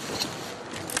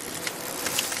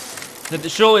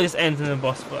 Surely this ends in the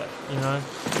boss fight, you know?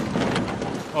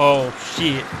 Oh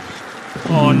shit.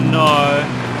 Oh no.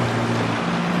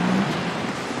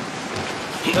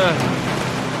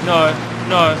 No,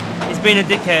 no. He's been a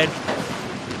dickhead.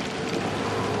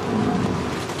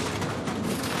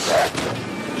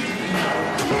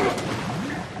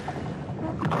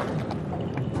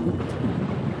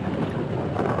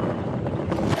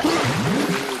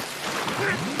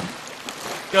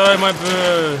 Go, my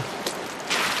boo.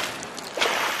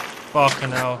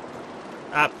 Fucking hell.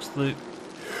 Absolute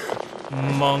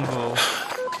Mongol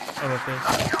of a fish.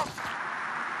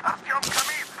 Artyom, come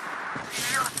in.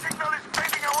 Your signal is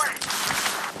fading away.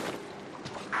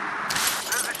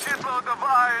 There's a shitload of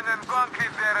iron and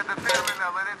concrete there at the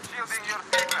terminal, and it's shielding your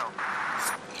signal.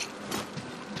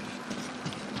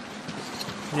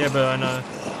 Yeah, but I know.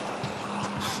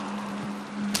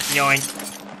 Yoink.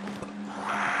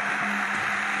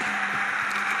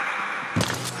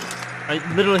 I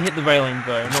literally hit the railing,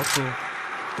 bro. Not cool.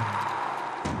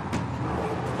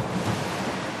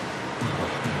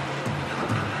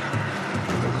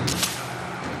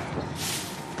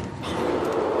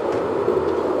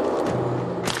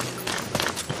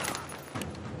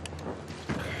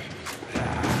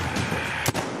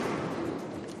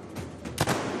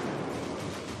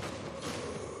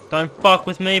 Don't fuck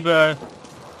with me, bro.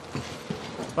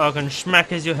 Fucking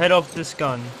smackers your head off this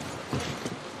gun.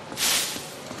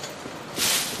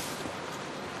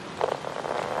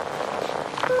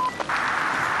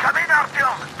 Come in,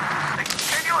 Artyom.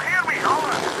 Can you hear me?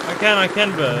 Over. I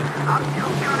can, bro.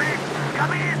 Artyom, come in.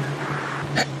 Come in.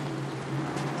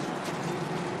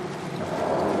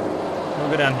 We'll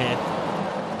go down here.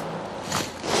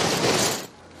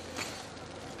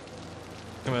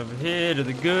 Come over here to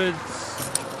the goods.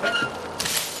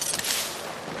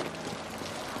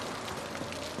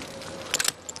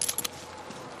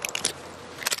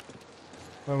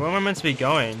 Well, where am I meant to be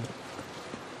going?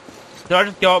 Did I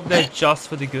just go up there just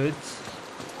for the goods?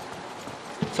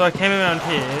 So I came around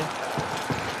here.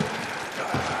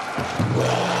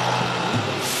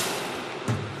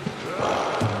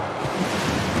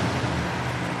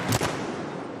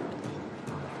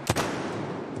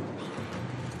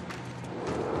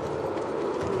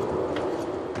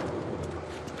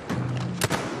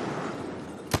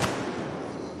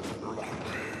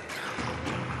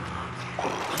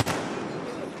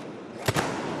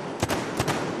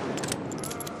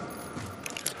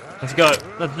 Let's go.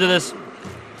 Let's do this.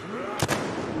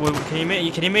 Wait, can you me? Are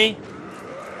you kidding me?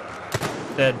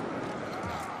 Dead.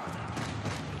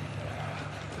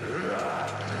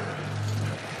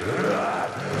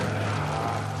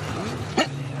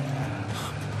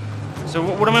 So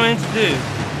what am I meant to do?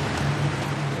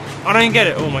 I don't get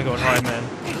it. Oh my god, hi man.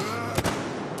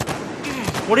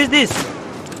 What is this?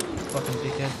 Fucking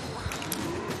dickhead.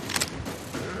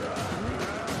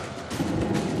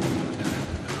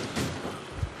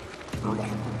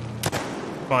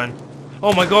 Fine.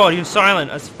 Oh my god, you're silent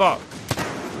as fuck.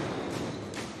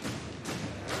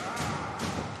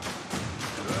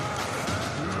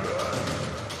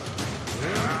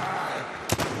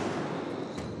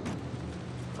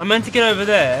 I meant to get over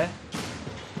there,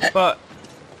 but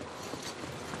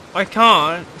I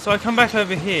can't, so I come back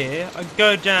over here, I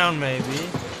go down maybe.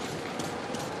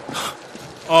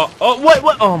 Oh, wait,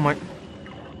 what? Oh my.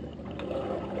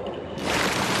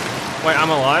 Wait, I'm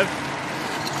alive?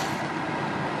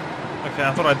 Okay,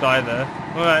 I thought I died there.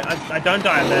 Alright, I don't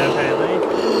die there apparently.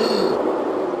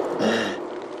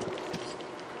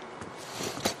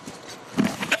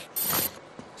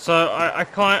 So I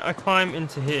climb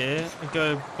into here, I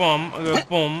go bomb, I go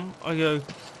boom, I go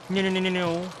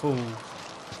boom.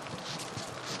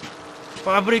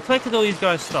 But I've already collected all these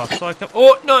guys' stuff, so I can.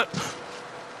 Oh no!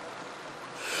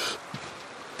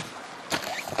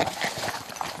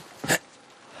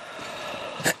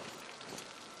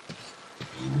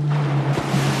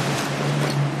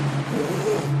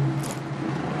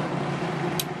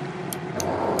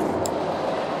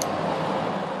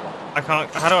 I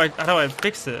can't. How do I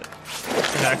fix it?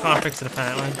 Okay, I can't fix it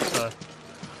apparently. So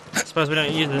I suppose we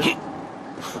don't use it.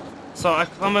 So I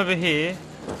come over here.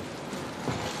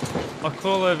 I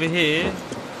crawl over here,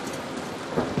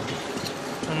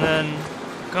 and then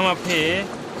come up here.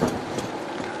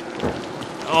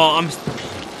 Oh,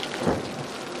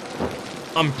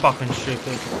 I'm fucking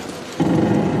stupid.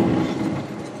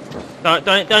 Don't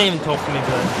even talk to me,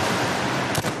 bro.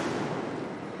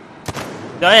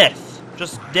 Death,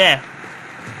 just death.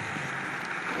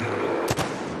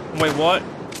 Wait, what?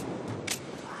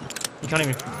 You can't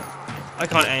even. I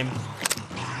can't aim.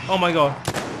 Oh my god.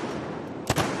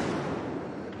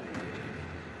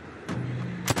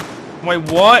 Wait,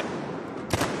 what?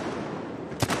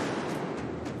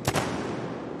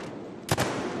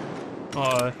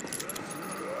 Uh-oh.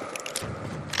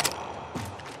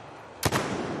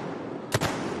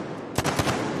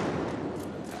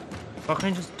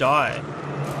 Fucking just die.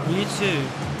 You too.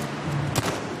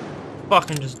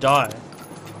 Fucking just die.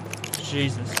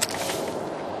 Jesus.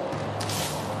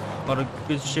 What a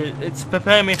good shit. It's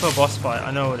preparing me for a boss fight. I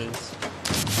know it is.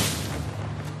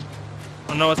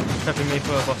 I know it's prepping me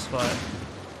for a boss fight.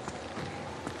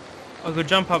 I could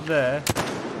jump up there.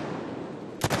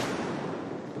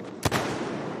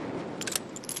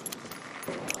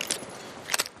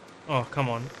 Oh, come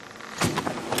on.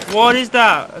 What is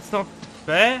that? That's not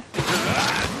fair.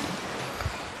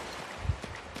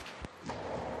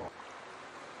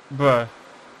 Bro.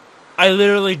 I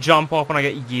literally jump off and I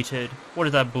get yeeted. What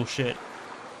is that bullshit?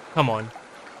 Come on.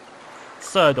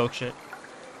 So dog shit.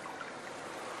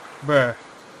 Bruh.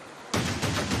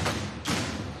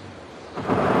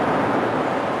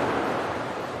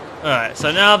 Alright,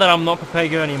 so now that I'm not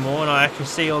Papego anymore and I actually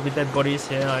see all the dead bodies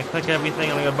here, and I click everything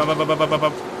and I go bub bub bub bub bub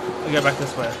bub, I go back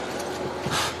this way.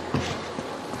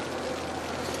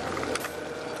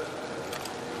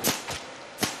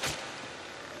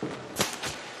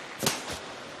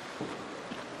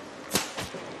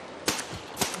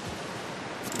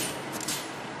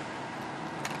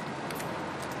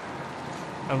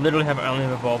 I literally have only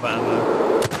revolver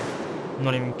ammo. I'm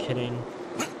not even kidding.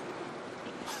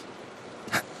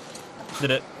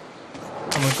 Did it.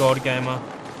 I'm a god gamer.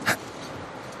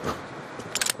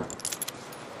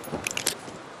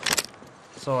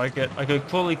 So I go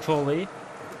crawly.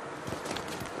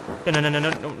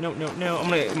 No. I'm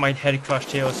gonna get my head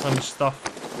crushed here or some stuff.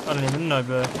 I don't even know,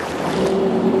 bro.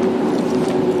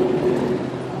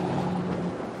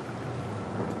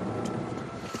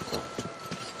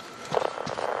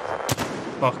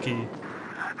 Fuck you.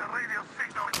 The radio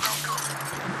signal is no good.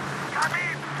 Come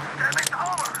in! Damn it,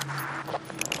 over!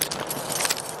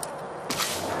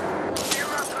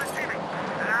 Zero receiving.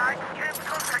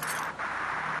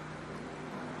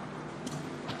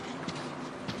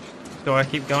 Do I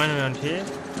keep going around here?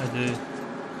 I do.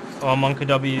 Oh, I'm on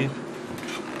KW.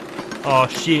 Oh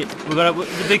shit.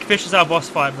 The big fish is our boss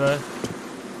fight, bro.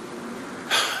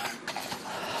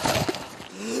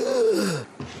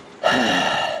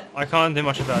 I can't do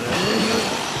much about it.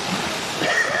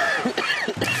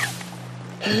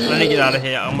 Let me get out of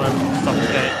here. I'm gonna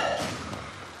suffocate.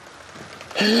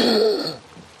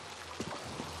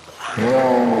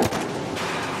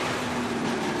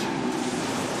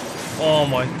 Oh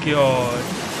my god.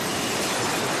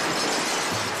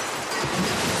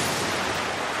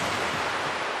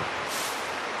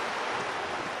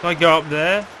 Do I go up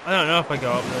there? I don't know if I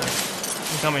go up there.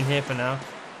 I'm coming here for now.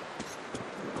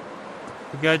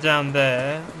 We go down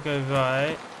there, go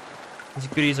right. There's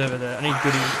goodies over there. I need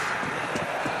goodies.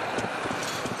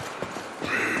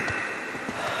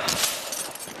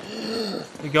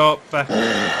 We go up back.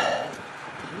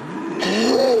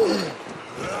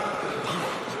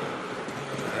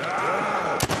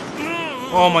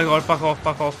 Oh my god, fuck off,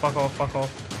 fuck off, fuck off, fuck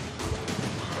off.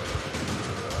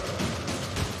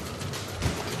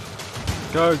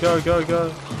 Go, go, go,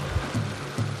 go.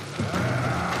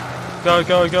 Go,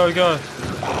 go, go, go.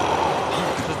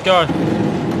 Just go.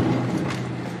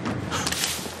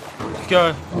 Just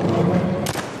go.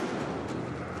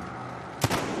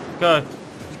 Go.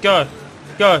 Just go.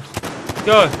 Go.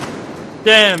 Go.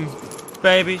 Damn,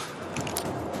 baby.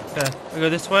 Okay, I go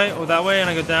this way or that way and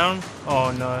I go down.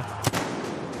 Oh no.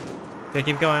 Okay,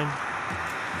 keep going.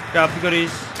 Grab the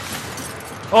goodies.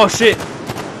 Oh shit!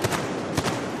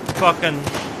 Fucking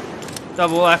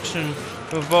double action.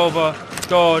 Revolver.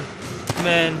 God.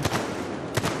 Man.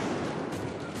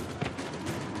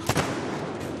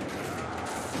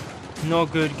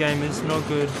 Not good, gamers. Not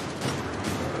good.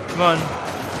 Come on.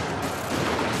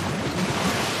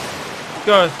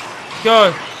 Go.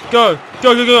 Go. Go.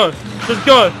 Go, go, go. Just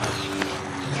go.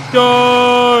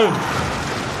 Go.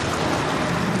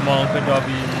 Monka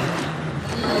W.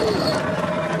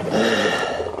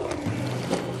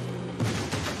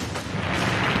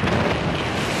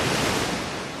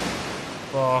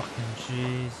 Fucking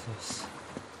Jesus.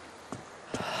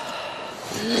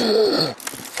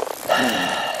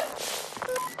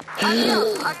 Are you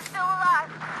still alive?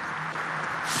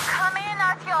 Come in,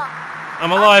 Artyom.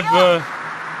 I'm alive, bro.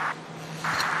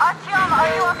 Artyom, are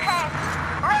you okay?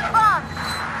 Respond.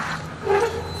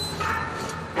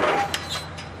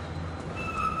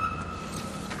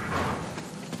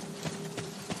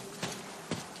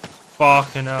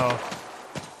 Fucking hell.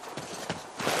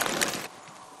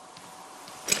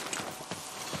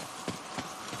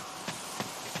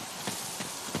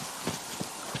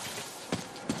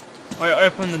 I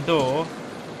open the door.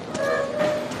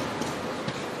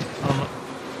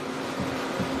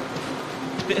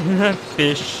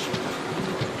 Fish.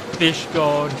 Fish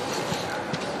god.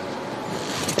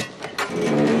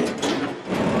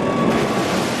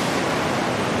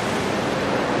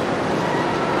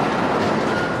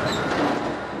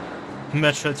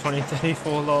 Metro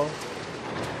 2034 lol.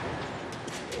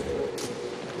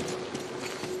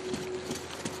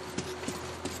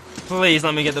 Please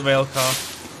let me get the rail car.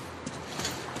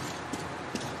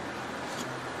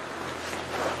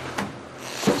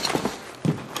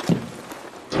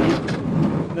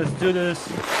 Let's do this.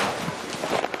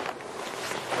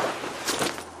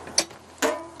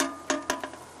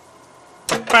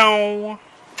 Bow.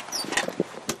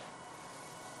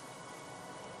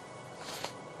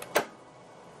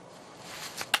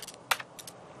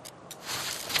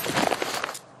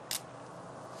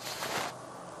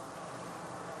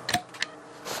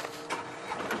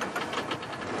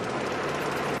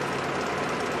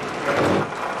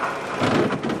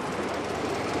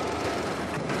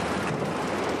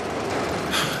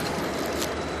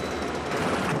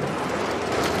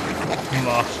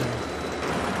 Martian.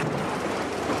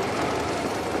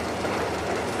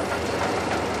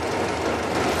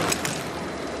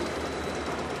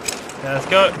 Yeah, let's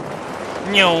go.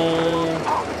 No.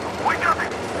 We got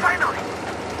it! Finally!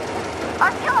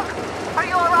 Artyom, are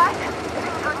you alright?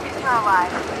 Thank goodness you're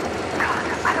alive. God,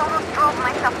 I almost drove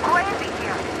myself crazy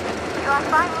here. You are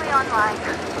finally online.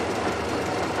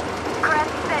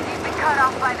 Grant said you'd been cut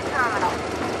off by the terminal.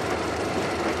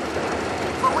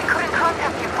 But we couldn't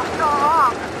contact you for so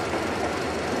long.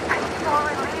 I'm so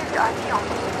relieved, Artyom.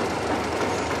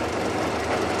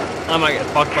 I might get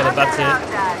fucked by the bats here.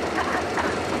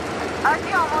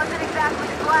 Artyom wasn't exactly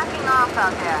slacking off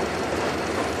out there.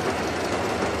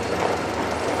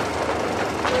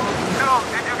 Tom,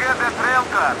 did you get that rail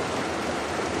car?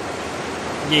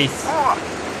 Yes. Oh,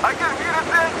 I can hear it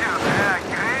engines. Yeah,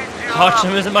 great job.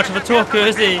 Artyom isn't much of a talker,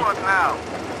 is he? Now.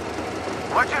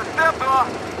 Watch your step, though.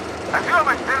 I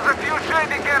promise there's a few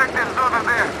shady characters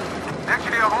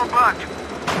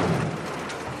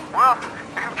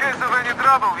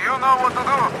Model, you know what to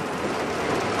do.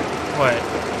 Wait.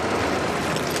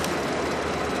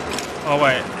 Oh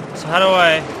wait. So how do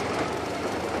I?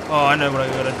 Oh, I know what I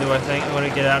gotta do. I think I gotta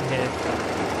get out here.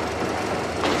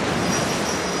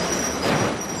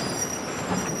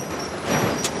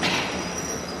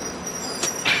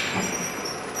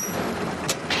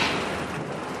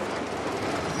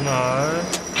 No.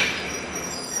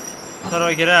 How do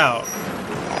I get out?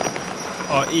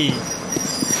 Oh, E.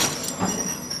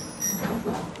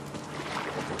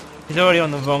 He's already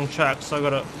on the wrong track, so I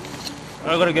gotta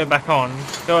go back on,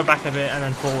 go back a bit, and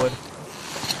then forward.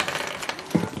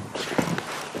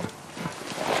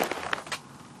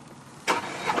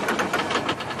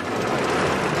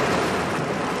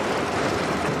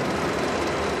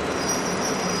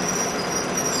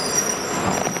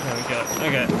 There we go.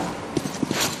 Okay.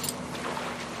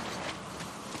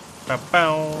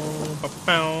 Ba-bow,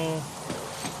 ba-bow,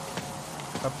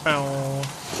 ba-bow.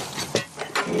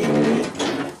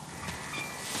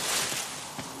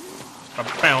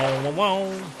 Ba-bow-wow-wow.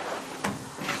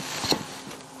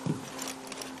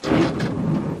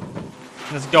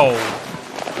 Let's go.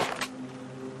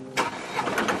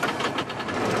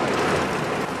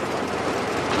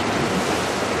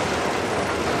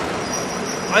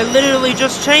 I literally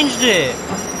just changed it.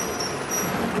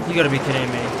 You gotta be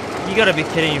kidding me. You gotta be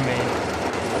kidding me.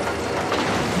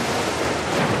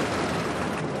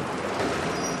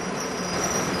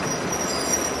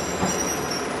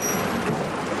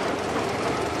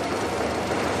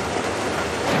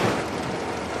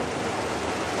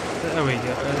 There we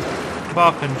go.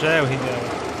 Park and jail we go.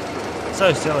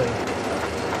 So silly.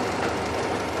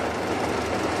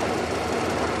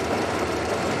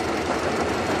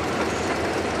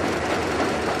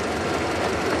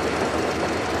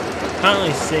 Can't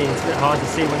really see, it's a bit hard to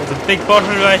see when there's a big bottle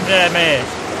right there, mate.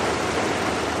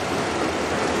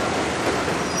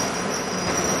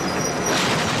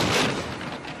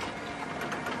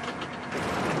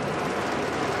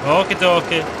 Okie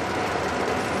dokie.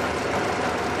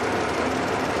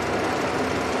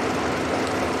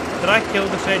 Did I kill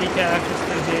the shady characters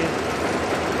through here?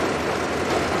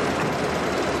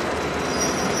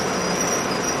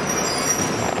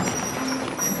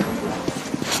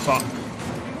 Fuck.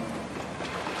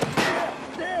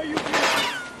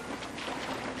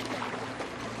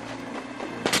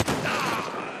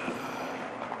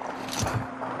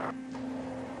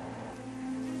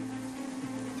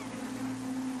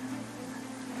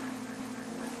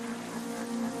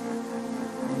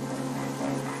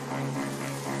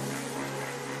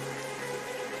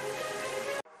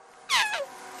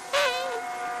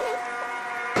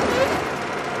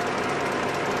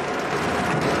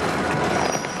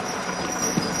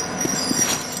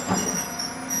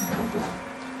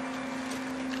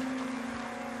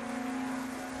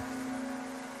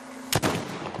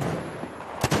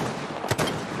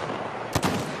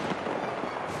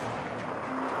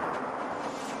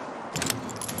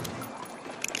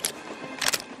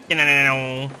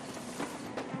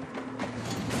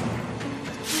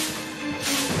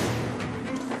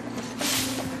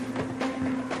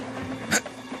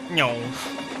 No.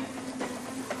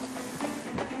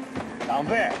 Down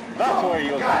there. That's where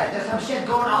you'll Guys, there's some shit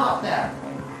going on up there.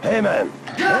 Hey, man.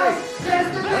 Guys,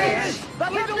 there's the beach.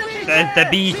 There's the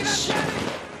beach.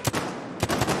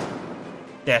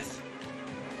 Death.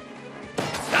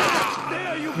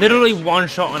 Literally one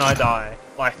shot and I die.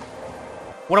 Like,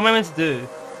 what am I meant to do?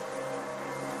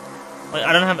 Like,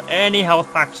 I don't have any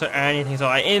health packs or anything, so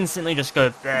I instantly just go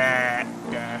death.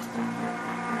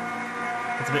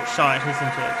 It's a bit shite, isn't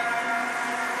it?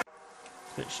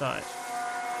 It's a bit shite.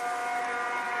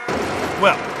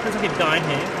 Well, since I keep dying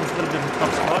here, it's a little bit of a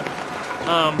tough spot.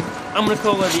 I'm gonna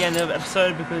call it the end of the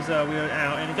episode because we are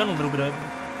out and it's gone a little bit over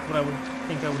what I would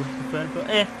think I would have preferred, but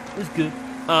it was good.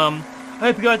 I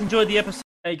hope you guys enjoyed the episode.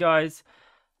 Hey guys,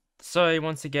 sorry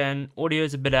once again,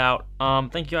 audio's a bit out.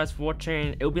 Thank you guys for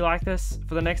watching. It'll be like this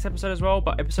for the next episode as well,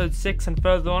 but episode 6 and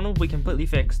further on will be completely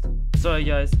fixed. Sorry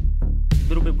guys, a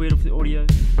little bit weird with the audio.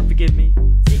 Forgive me.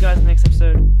 See you guys in the next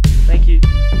episode. Thank you.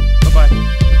 Bye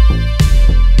bye.